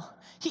well.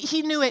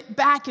 He knew it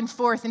back and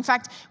forth. In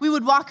fact, we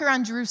would walk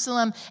around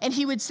Jerusalem, and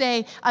he would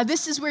say,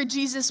 this is where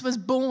Jesus was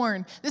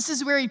born. This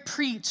is where he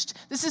preached.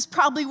 This is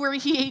probably where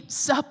he ate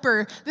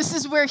supper. This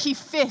is where he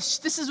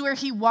fished. This is where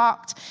he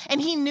walked.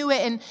 And he knew it.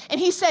 And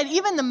he said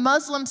even the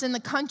Muslims in the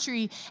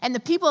country and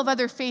the people of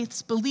other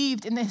faiths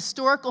believed in the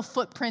historical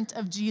footprint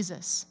of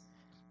Jesus.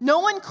 No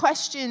one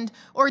questioned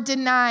or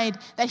denied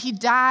that he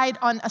died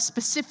on a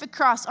specific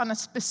cross on a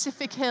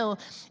specific hill.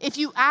 If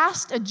you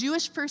asked a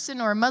Jewish person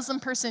or a Muslim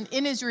person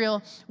in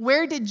Israel,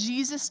 where did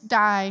Jesus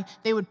die,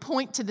 they would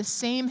point to the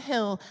same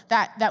hill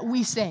that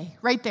we say,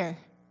 right there.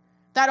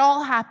 That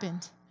all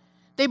happened.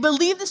 They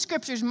believed the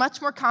scriptures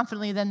much more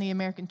confidently than the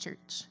American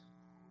church.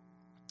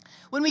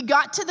 When we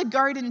got to the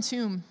Garden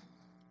Tomb,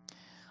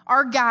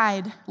 our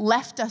guide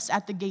left us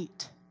at the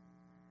gate.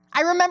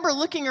 I remember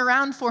looking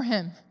around for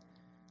him.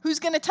 Who's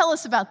going to tell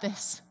us about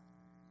this?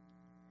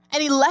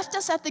 And he left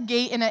us at the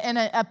gate, and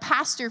a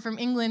pastor from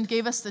England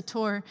gave us the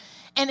tour.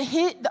 And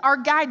our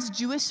guide's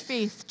Jewish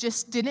faith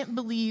just didn't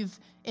believe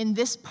in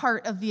this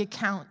part of the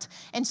account.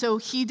 And so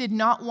he did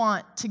not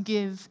want to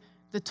give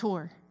the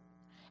tour.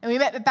 And we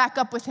met back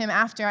up with him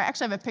after. I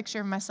actually have a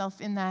picture of myself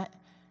in that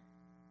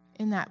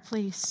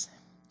place.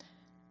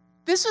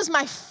 This was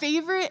my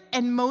favorite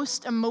and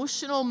most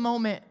emotional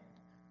moment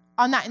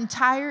on that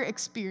entire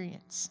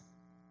experience.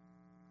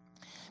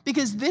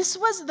 Because this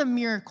was the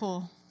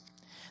miracle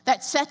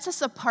that sets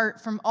us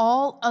apart from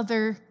all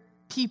other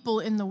people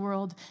in the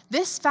world.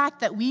 This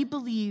fact that we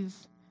believe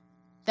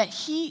that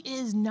he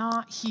is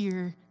not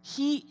here,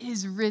 he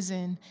is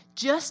risen,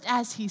 just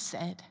as he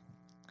said.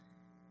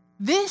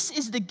 This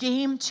is the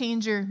game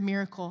changer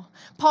miracle.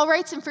 Paul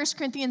writes in 1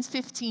 Corinthians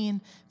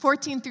 15,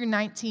 14 through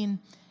 19,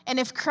 and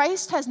if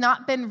Christ has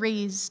not been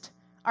raised,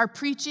 our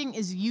preaching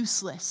is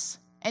useless,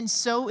 and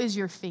so is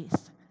your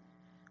faith.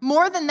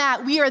 More than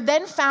that, we are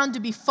then found to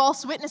be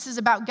false witnesses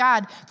about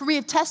God, for we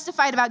have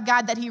testified about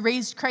God that he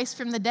raised Christ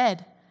from the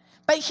dead.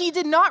 But he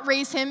did not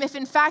raise him if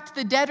in fact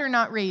the dead are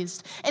not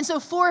raised. And so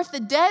if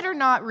the dead are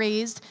not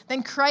raised,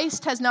 then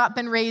Christ has not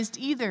been raised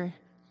either.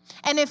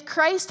 And if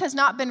Christ has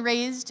not been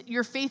raised,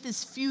 your faith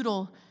is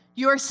futile.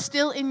 You are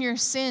still in your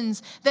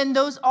sins. Then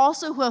those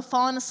also who have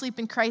fallen asleep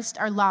in Christ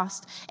are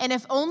lost. And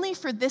if only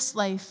for this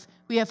life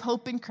we have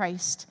hope in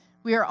Christ,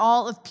 we are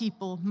all of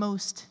people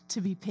most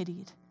to be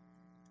pitied.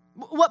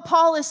 What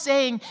Paul is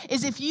saying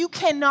is if you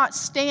cannot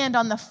stand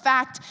on the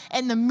fact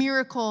and the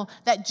miracle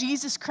that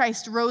Jesus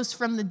Christ rose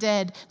from the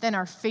dead, then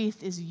our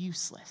faith is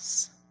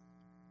useless.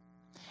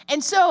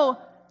 And so,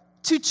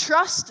 to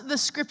trust the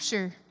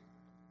scripture,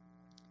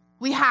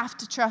 we have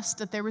to trust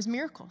that there was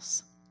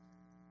miracles.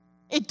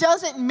 It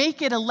doesn't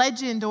make it a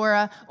legend or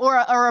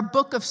a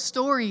book of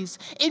stories.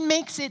 It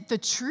makes it the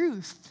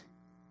truth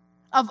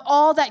of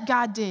all that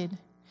God did.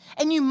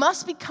 And you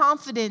must be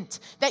confident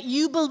that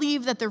you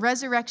believe that the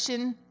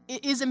resurrection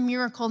is a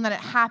miracle and that it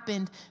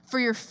happened for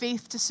your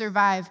faith to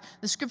survive.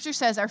 The scripture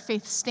says our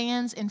faith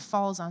stands and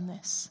falls on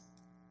this.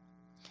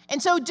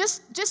 And so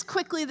just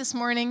quickly this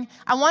morning,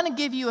 I want to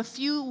give you a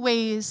few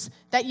ways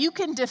that you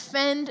can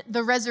defend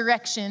the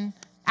resurrection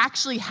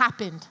actually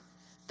happened,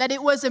 that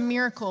it was a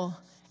miracle.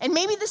 And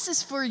maybe this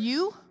is for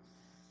you,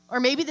 or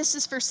maybe this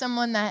is for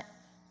someone that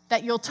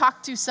you'll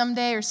talk to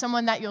someday or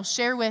someone that you'll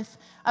share with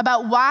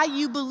about why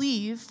you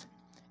believe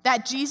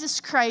that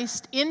Jesus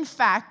Christ, in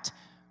fact,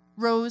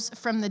 rose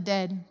from the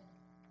dead.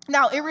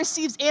 Now, it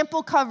receives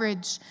ample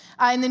coverage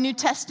in the New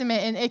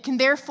Testament, and it can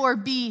therefore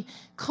be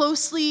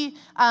closely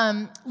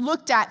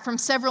looked at from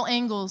several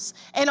angles.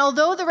 And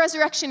although the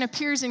resurrection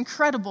appears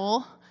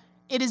incredible,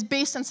 it is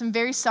based on some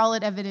very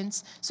solid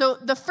evidence. So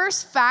the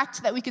first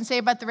fact that we can say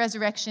about the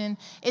resurrection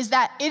is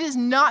that it is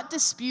not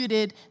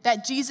disputed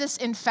that Jesus,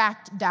 in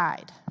fact,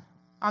 died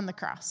on the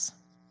cross.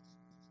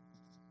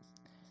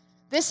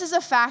 This is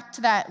a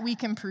fact that we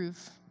can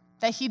prove,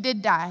 that he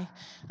did die.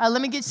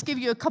 Let me just give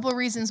you a couple of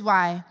reasons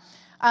why.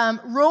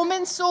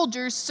 Roman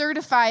soldiers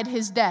certified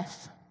his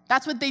death.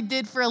 That's what they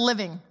did for a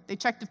living. They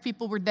checked if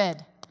people were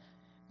dead.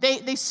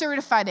 They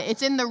certified it.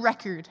 It's in the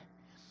record.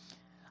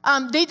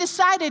 They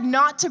decided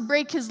not to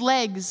break his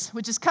legs,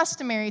 which is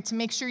customary to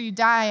make sure you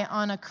die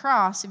on a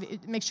cross.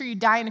 Make sure you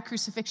die in a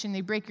crucifixion,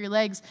 they break your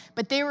legs.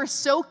 But they were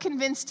so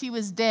convinced he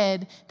was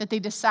dead that they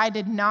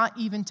decided not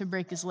even to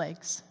break his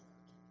legs.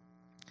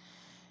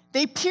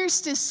 They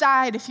pierced his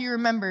side, if you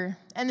remember,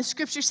 and the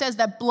scripture says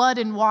that blood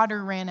and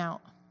water ran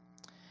out.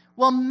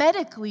 Well,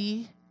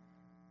 medically,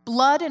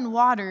 blood and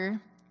water,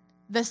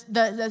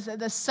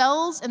 the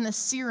cells and the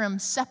serum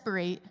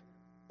separate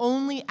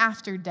only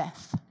after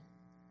death.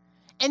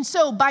 And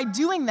so by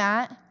doing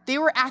that, they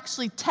were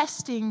actually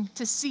testing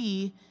to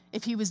see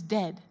if he was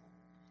dead,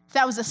 if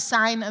that was a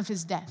sign of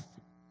his death.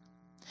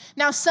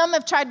 Now, some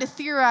have tried to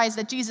theorize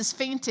that Jesus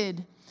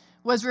fainted,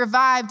 was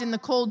revived in the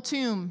cold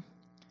tomb,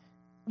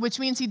 which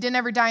means he didn't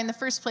ever die in the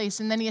first place,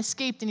 and then he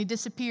escaped and he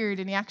disappeared,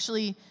 and he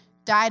actually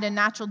died a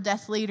natural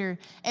death later.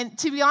 And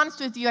to be honest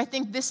with you, I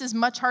think this is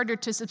much harder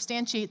to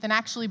substantiate than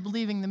actually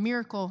believing the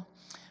miracle,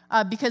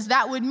 because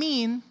that would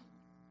mean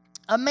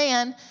a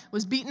man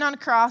was beaten on a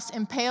cross,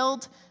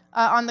 impaled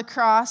on the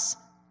cross,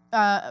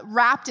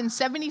 wrapped in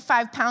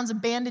 75 pounds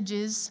of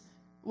bandages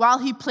while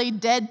he played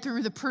dead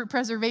through the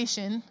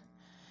preservation,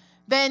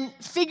 then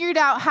figured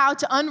out how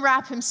to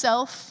unwrap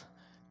himself,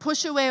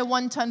 push away a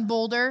 1-ton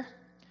boulder,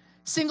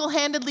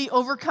 single-handedly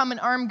overcome an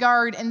armed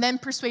guard, and then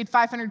persuade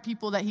 500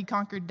 people that he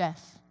conquered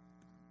death.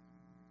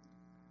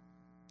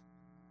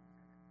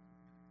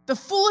 The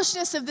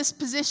foolishness of this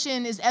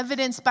position is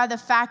evidenced by the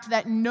fact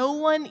that no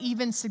one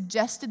even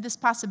suggested this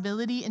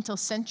possibility until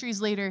centuries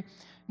later.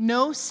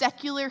 No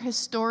secular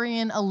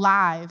historian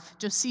alive,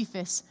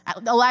 Josephus,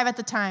 alive at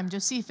the time,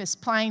 Josephus,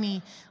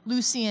 Pliny,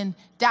 Lucian,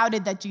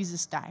 doubted that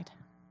Jesus died.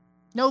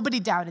 Nobody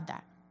doubted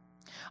that.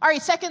 All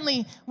right,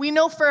 secondly, we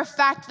know for a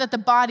fact that the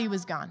body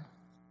was gone.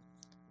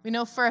 We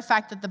know for a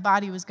fact that the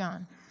body was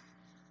gone.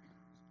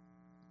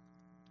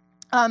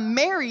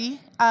 Mary,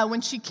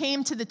 when she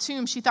came to the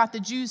tomb, she thought the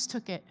Jews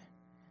took it.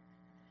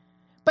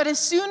 But as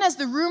soon as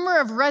the rumor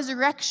of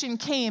resurrection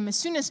came, as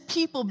soon as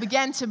people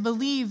began to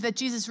believe that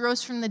Jesus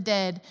rose from the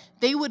dead,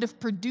 they would have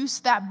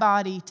produced that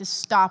body to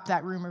stop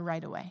that rumor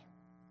right away.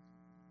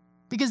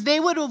 Because they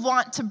would have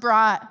wanted to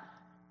brought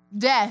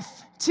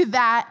death to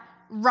that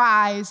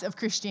rise of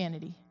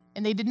Christianity,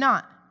 and they did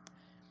not.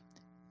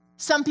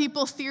 Some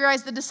people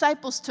theorize the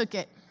disciples took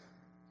it.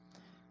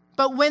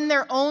 But when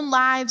their own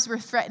lives were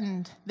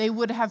threatened, they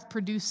would have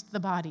produced the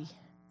body.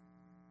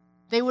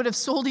 They would have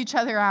sold each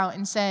other out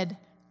and said,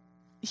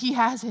 he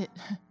has it.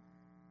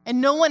 And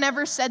no one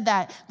ever said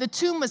that. The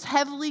tomb was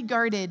heavily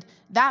guarded.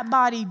 That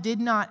body did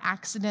not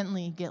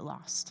accidentally get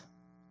lost.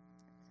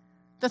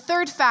 The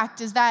third fact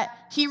is that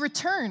he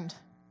returned.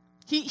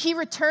 He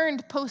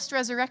returned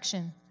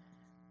post-resurrection.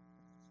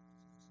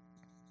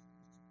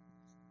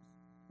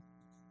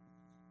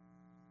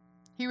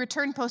 He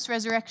returned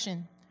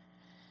post-resurrection.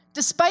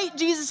 Despite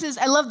Jesus's,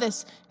 I love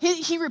this,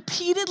 he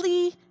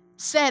repeatedly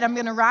said, I'm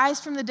going to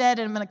rise from the dead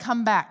and I'm going to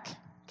come back.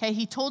 Okay,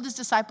 he told his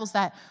disciples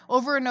that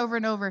over and over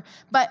and over.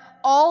 But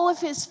all of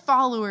his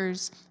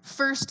followers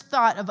first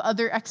thought of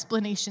other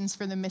explanations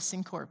for the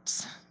missing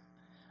corpse.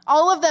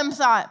 All of them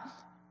thought,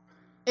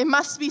 it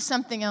must be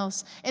something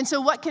else. And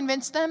so what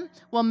convinced them?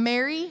 Well,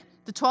 Mary,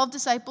 the 12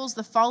 disciples,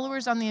 the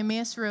followers on the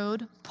Emmaus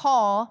Road,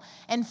 Paul,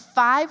 and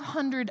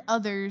 500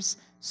 others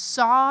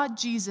saw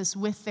Jesus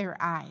with their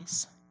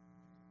eyes.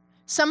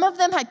 Some of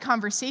them had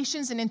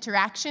conversations and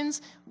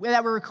interactions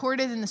that were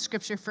recorded in the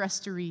scripture for us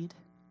to read.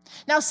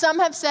 Now, some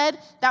have said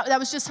that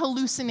was just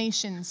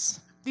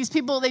hallucinations. These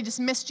people, they just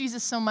missed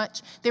Jesus so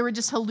much, they were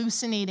just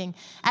hallucinating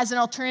as an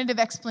alternative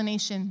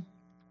explanation.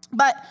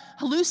 But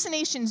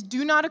hallucinations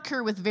do not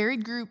occur with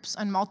varied groups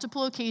on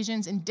multiple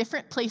occasions in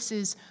different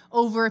places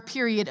over a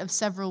period of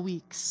several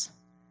weeks.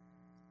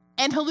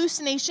 And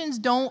hallucinations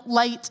don't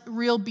light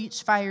real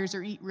beach fires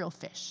or eat real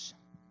fish.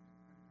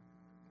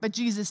 But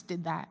Jesus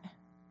did that.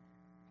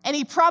 And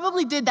he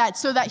probably did that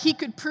so that he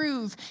could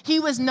prove he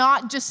was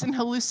not just an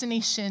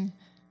hallucination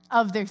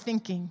of their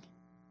thinking.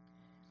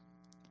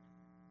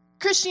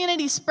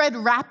 Christianity spread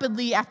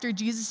rapidly after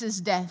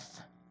Jesus'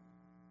 death.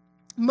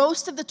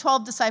 Most of the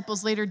 12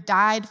 disciples later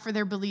died for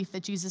their belief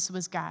that Jesus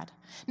was God.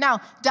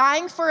 Now,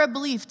 dying for a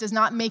belief does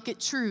not make it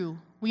true.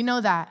 We know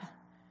that.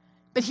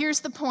 But here's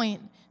the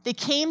point. They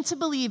came to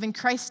believe in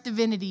Christ's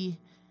divinity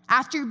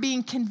after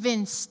being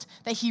convinced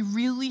that he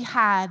really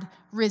had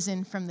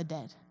risen from the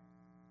dead.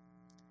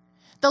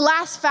 The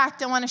last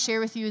fact I want to share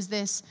with you is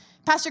this.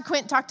 Pastor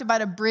Quint talked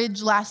about a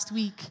bridge last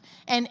week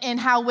and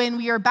how when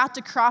we are about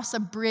to cross a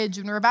bridge,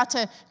 when we're about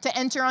to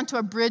enter onto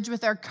a bridge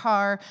with our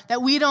car,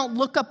 that we don't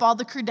look up all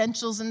the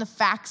credentials and the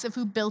facts of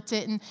who built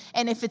it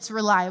and if it's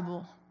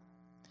reliable.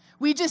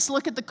 We just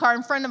look at the car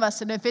in front of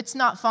us, and if it's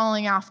not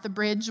falling off the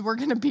bridge, we're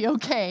going to be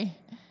okay.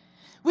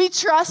 We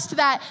trust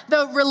that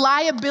the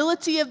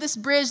reliability of this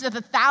bridge, that the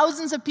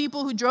thousands of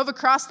people who drove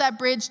across that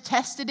bridge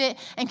tested it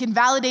and can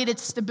validate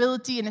its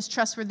stability and its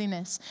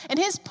trustworthiness. And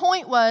his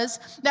point was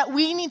that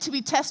we need to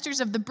be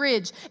testers of the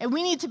bridge, and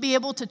we need to be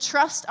able to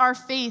trust our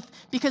faith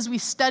because we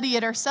study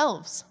it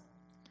ourselves.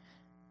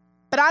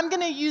 But I'm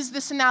going to use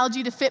this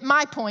analogy to fit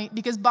my point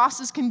because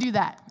bosses can do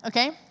that,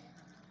 okay?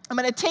 I'm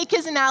going to take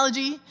his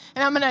analogy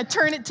and I'm going to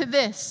turn it to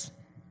this.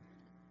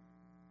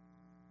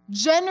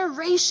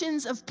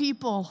 Generations of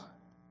people,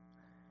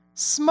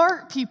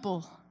 smart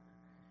people,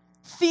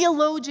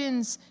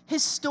 theologians,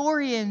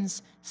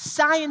 historians,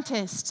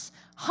 scientists,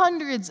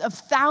 hundreds of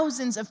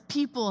thousands of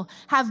people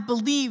have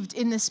believed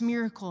in this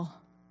miracle.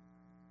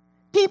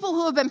 People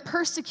who have been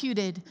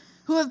persecuted,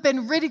 who have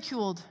been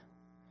ridiculed,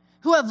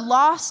 who have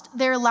lost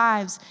their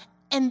lives.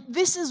 And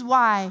this is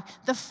why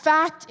the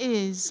fact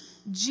is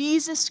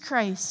Jesus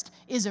Christ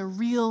is a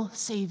real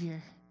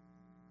Savior.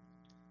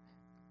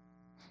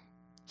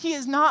 He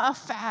is not a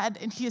fad,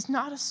 and he is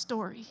not a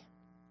story.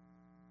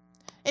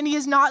 And he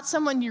is not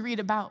someone you read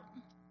about.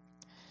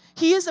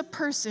 He is a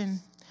person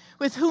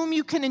with whom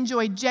you can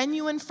enjoy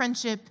genuine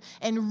friendship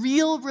and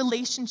real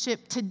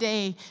relationship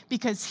today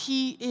because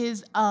he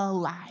is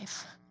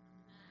alive.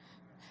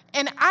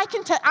 And I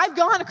can tell, I've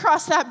gone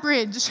across that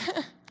bridge,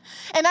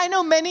 and I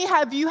know many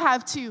of you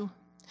have too.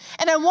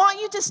 And I want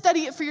you to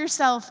study it for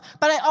yourself,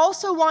 but I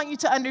also want you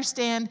to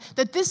understand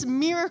that this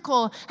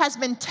miracle has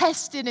been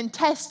tested and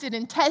tested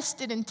and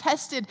tested and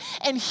tested,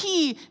 and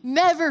he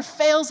never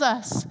fails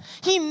us.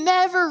 He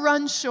never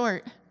runs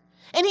short.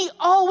 And he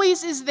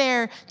always is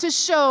there to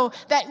show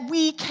that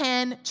we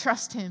can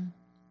trust him.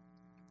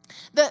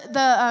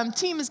 The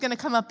team is going to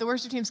come up, the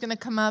worship team is going to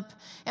come up,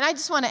 and I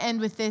just want to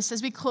end with this.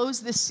 As we close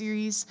this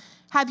series,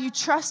 have you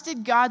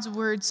trusted God's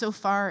word so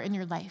far in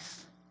your life?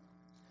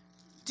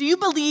 Do you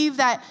believe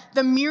that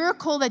the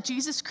miracle that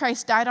Jesus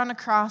Christ died on a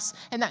cross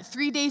and that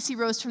 3 days he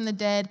rose from the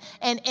dead,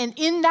 and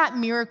in that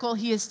miracle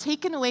he has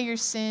taken away your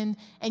sin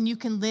and you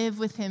can live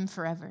with him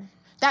forever?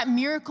 That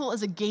miracle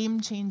is a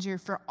game changer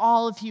for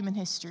all of human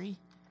history.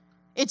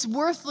 It's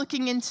worth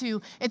looking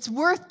into. It's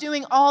worth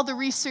doing all the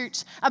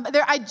research.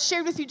 I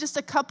shared with you just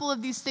a couple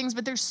of these things,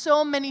 but there's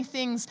so many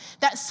things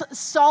that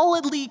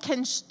solidly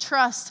can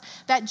trust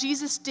that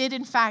Jesus did,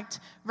 in fact,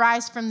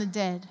 rise from the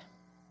dead.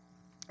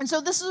 And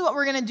so this is what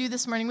we're going to do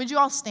this morning. Would you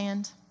all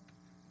stand?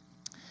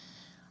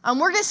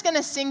 We're just going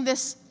to sing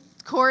this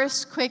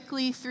chorus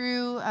quickly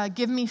through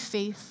Give Me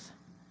Faith.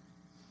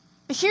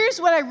 But here's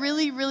what I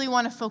really, really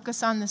want to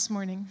focus on this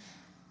morning.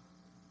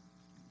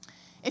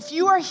 If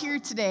you are here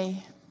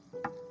today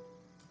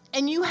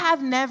and you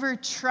have never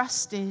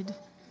trusted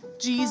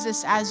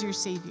Jesus as your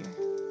Savior,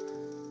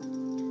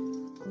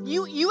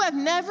 you have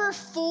never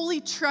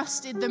fully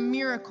trusted the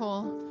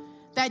miracle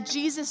that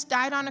Jesus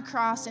died on a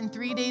cross and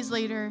 3 days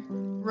later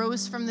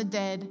rose from the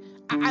dead,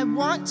 I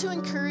want to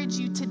encourage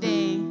you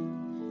today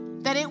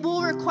that it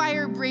will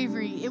require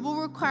bravery, it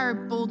will require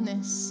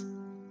boldness,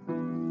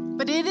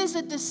 but it is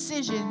a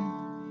decision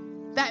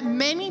that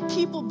many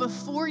people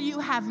before you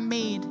have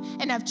made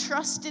and have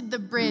trusted the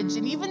bridge.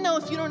 And even though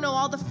if you don't know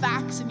all the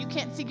facts and you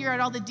can't figure out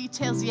all the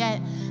details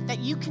yet, that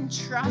you can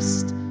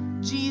trust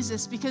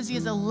Jesus because he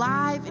is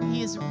alive and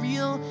he is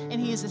real and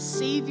he is a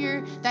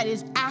Savior that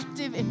is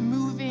active and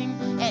moving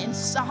and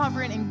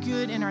sovereign and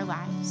good in our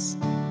lives.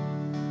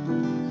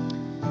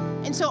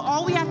 And so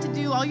all you have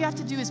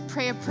to do is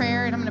pray a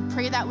prayer, and I'm going to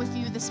pray that with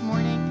you this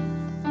morning.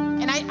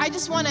 And I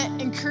just want to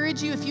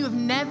encourage you, if you have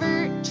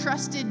never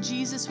trusted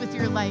Jesus with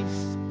your life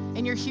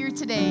and you're here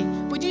today,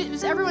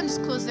 does everyone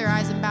just close their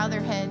eyes and bow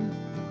their head?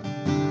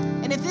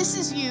 And if this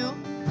is you,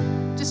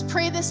 just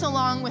pray this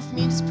along with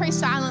me. Just pray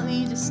silently.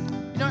 You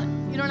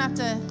don't have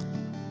to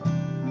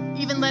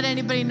even let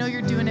anybody know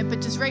you're doing it,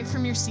 but just right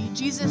from your seat.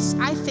 Jesus,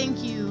 I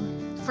thank you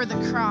for the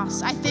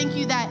cross. I thank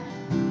you that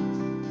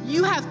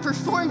you have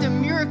performed a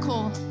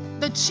miracle,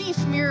 the chief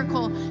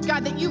miracle,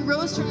 God, that you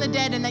rose from the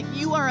dead and that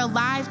you are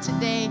alive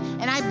today,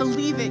 and I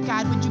believe it,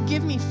 God. Would you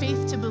give me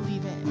faith to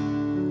believe it?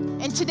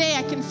 And today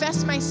I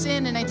confess my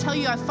sin and I tell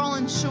you I've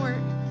fallen short.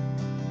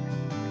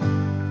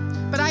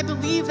 But I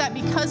believe that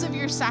because of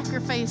your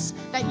sacrifice,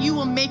 that you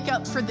will make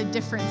up for the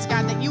difference,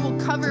 God, that you will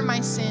cover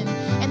my sin.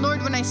 And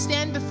Lord, when I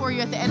stand before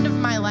you at the end of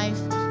my life,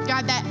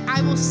 God, that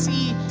I will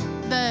see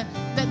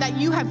that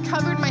you have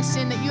covered my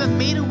sin, that you have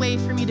made a way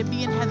for me to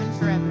be in heaven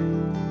forever.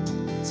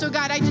 So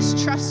God, I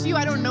just trust you.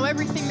 I don't know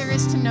everything there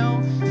is to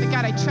know, but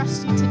God, I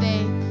trust you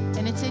today,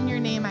 and it's in your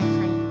name I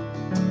pray.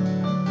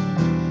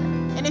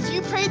 And if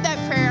you prayed that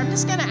prayer, I'm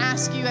just gonna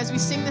ask you as we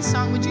sing this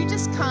song, would you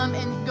just come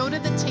and go to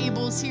the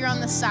tables here on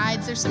the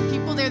sides? There's some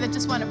people there that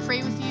just wanna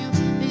pray with you.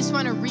 They just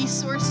wanna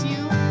resource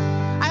you.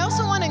 I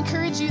also wanna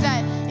encourage you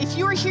that if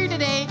you are here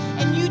today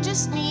and you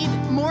just need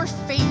more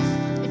faith,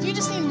 if you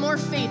just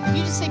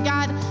say,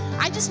 God,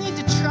 I just need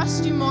to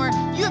trust you more.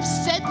 You have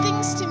said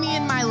things to me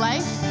in my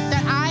life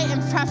that I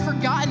have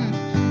forgotten,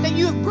 that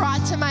you have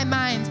brought to my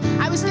mind.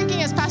 I was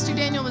thinking as Pastor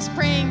Daniel was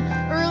praying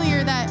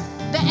earlier that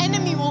the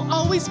enemy will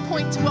always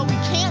point to what we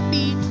can't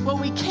be, what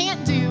we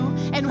can't do,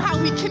 and how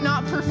we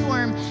cannot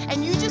perform.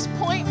 And you just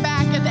point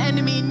back at the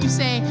enemy and you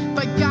say,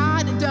 but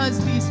God does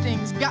these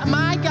things.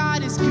 My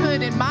God is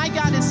good, and my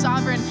God is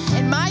sovereign,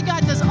 and my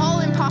God does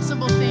all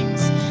impossible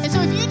things. And so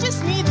if you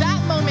just need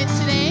that moment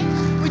today,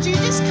 would you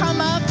just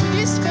come up? Would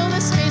you just fill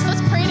this space?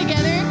 Let's pray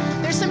together.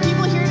 There's some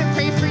people here to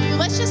pray for you.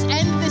 Let's just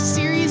end this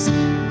series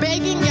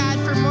begging God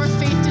for more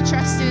faith to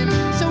trust him.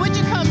 So would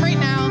you come right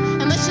now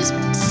and let's just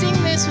sing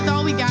this with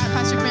all we got.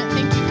 Pastor Clint,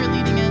 thank you for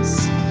leading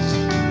us.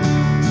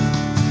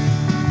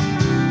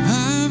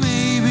 I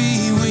may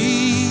be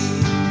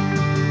weak,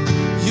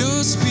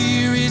 your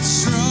spirit's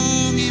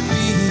strong in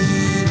me.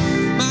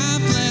 My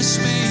flesh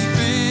may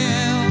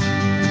fail,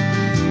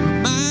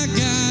 my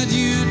God,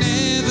 you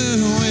never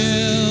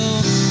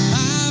will.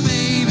 I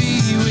may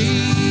be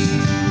weak,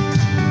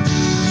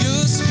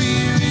 your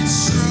spirit's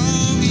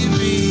strong in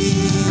me.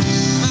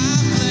 My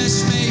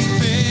flesh may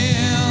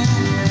fail,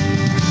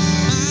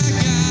 my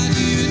God,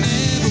 you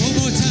never. One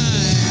more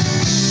time.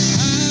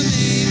 I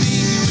may be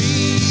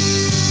weak,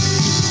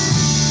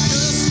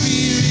 your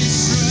spirit's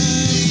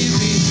strong in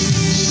me.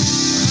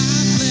 My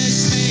flesh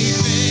may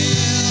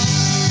fail,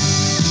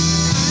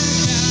 my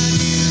God,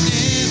 you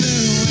never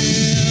will.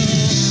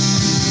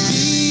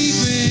 Be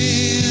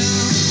fail,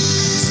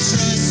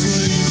 trust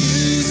what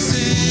you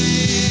say.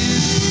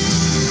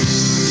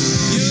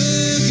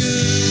 You're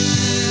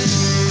good,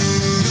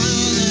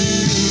 your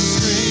love is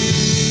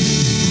great.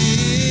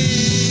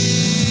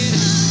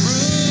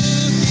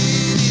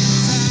 Broken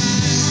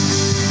inside,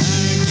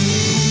 I give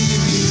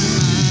you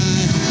my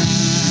life.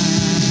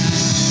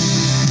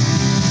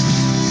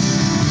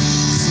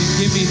 Sing,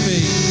 give me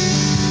faith.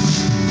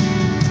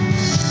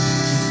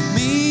 Give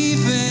me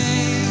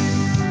faith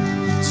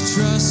to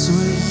trust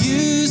what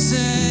you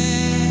say.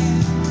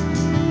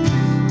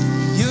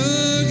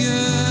 You're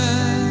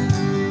good,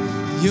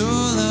 your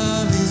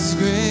love is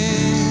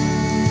great.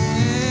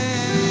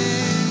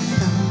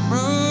 I'm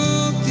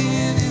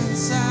broken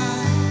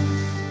inside,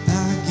 I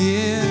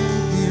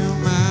give you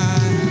my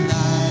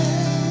life.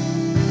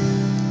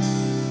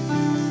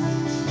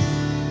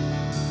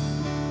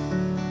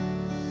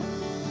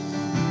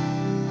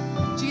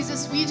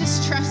 Jesus,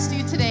 just trust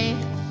you today.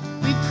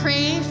 We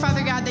pray,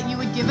 Father God, that you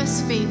would give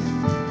us faith,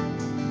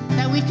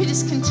 that we could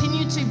just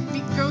continue to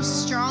grow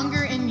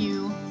stronger in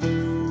you.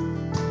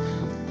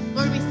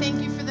 Lord, we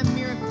thank you for the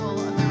miracle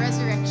of the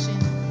resurrection.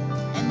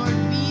 And Lord,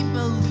 we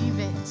believe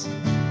it.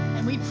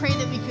 And we pray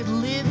that we could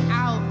live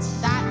out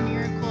that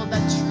miracle, the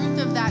truth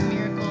of that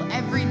miracle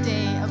every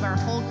day of our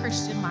whole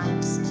Christian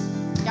lives.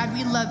 God,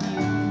 we love you.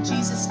 In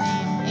Jesus'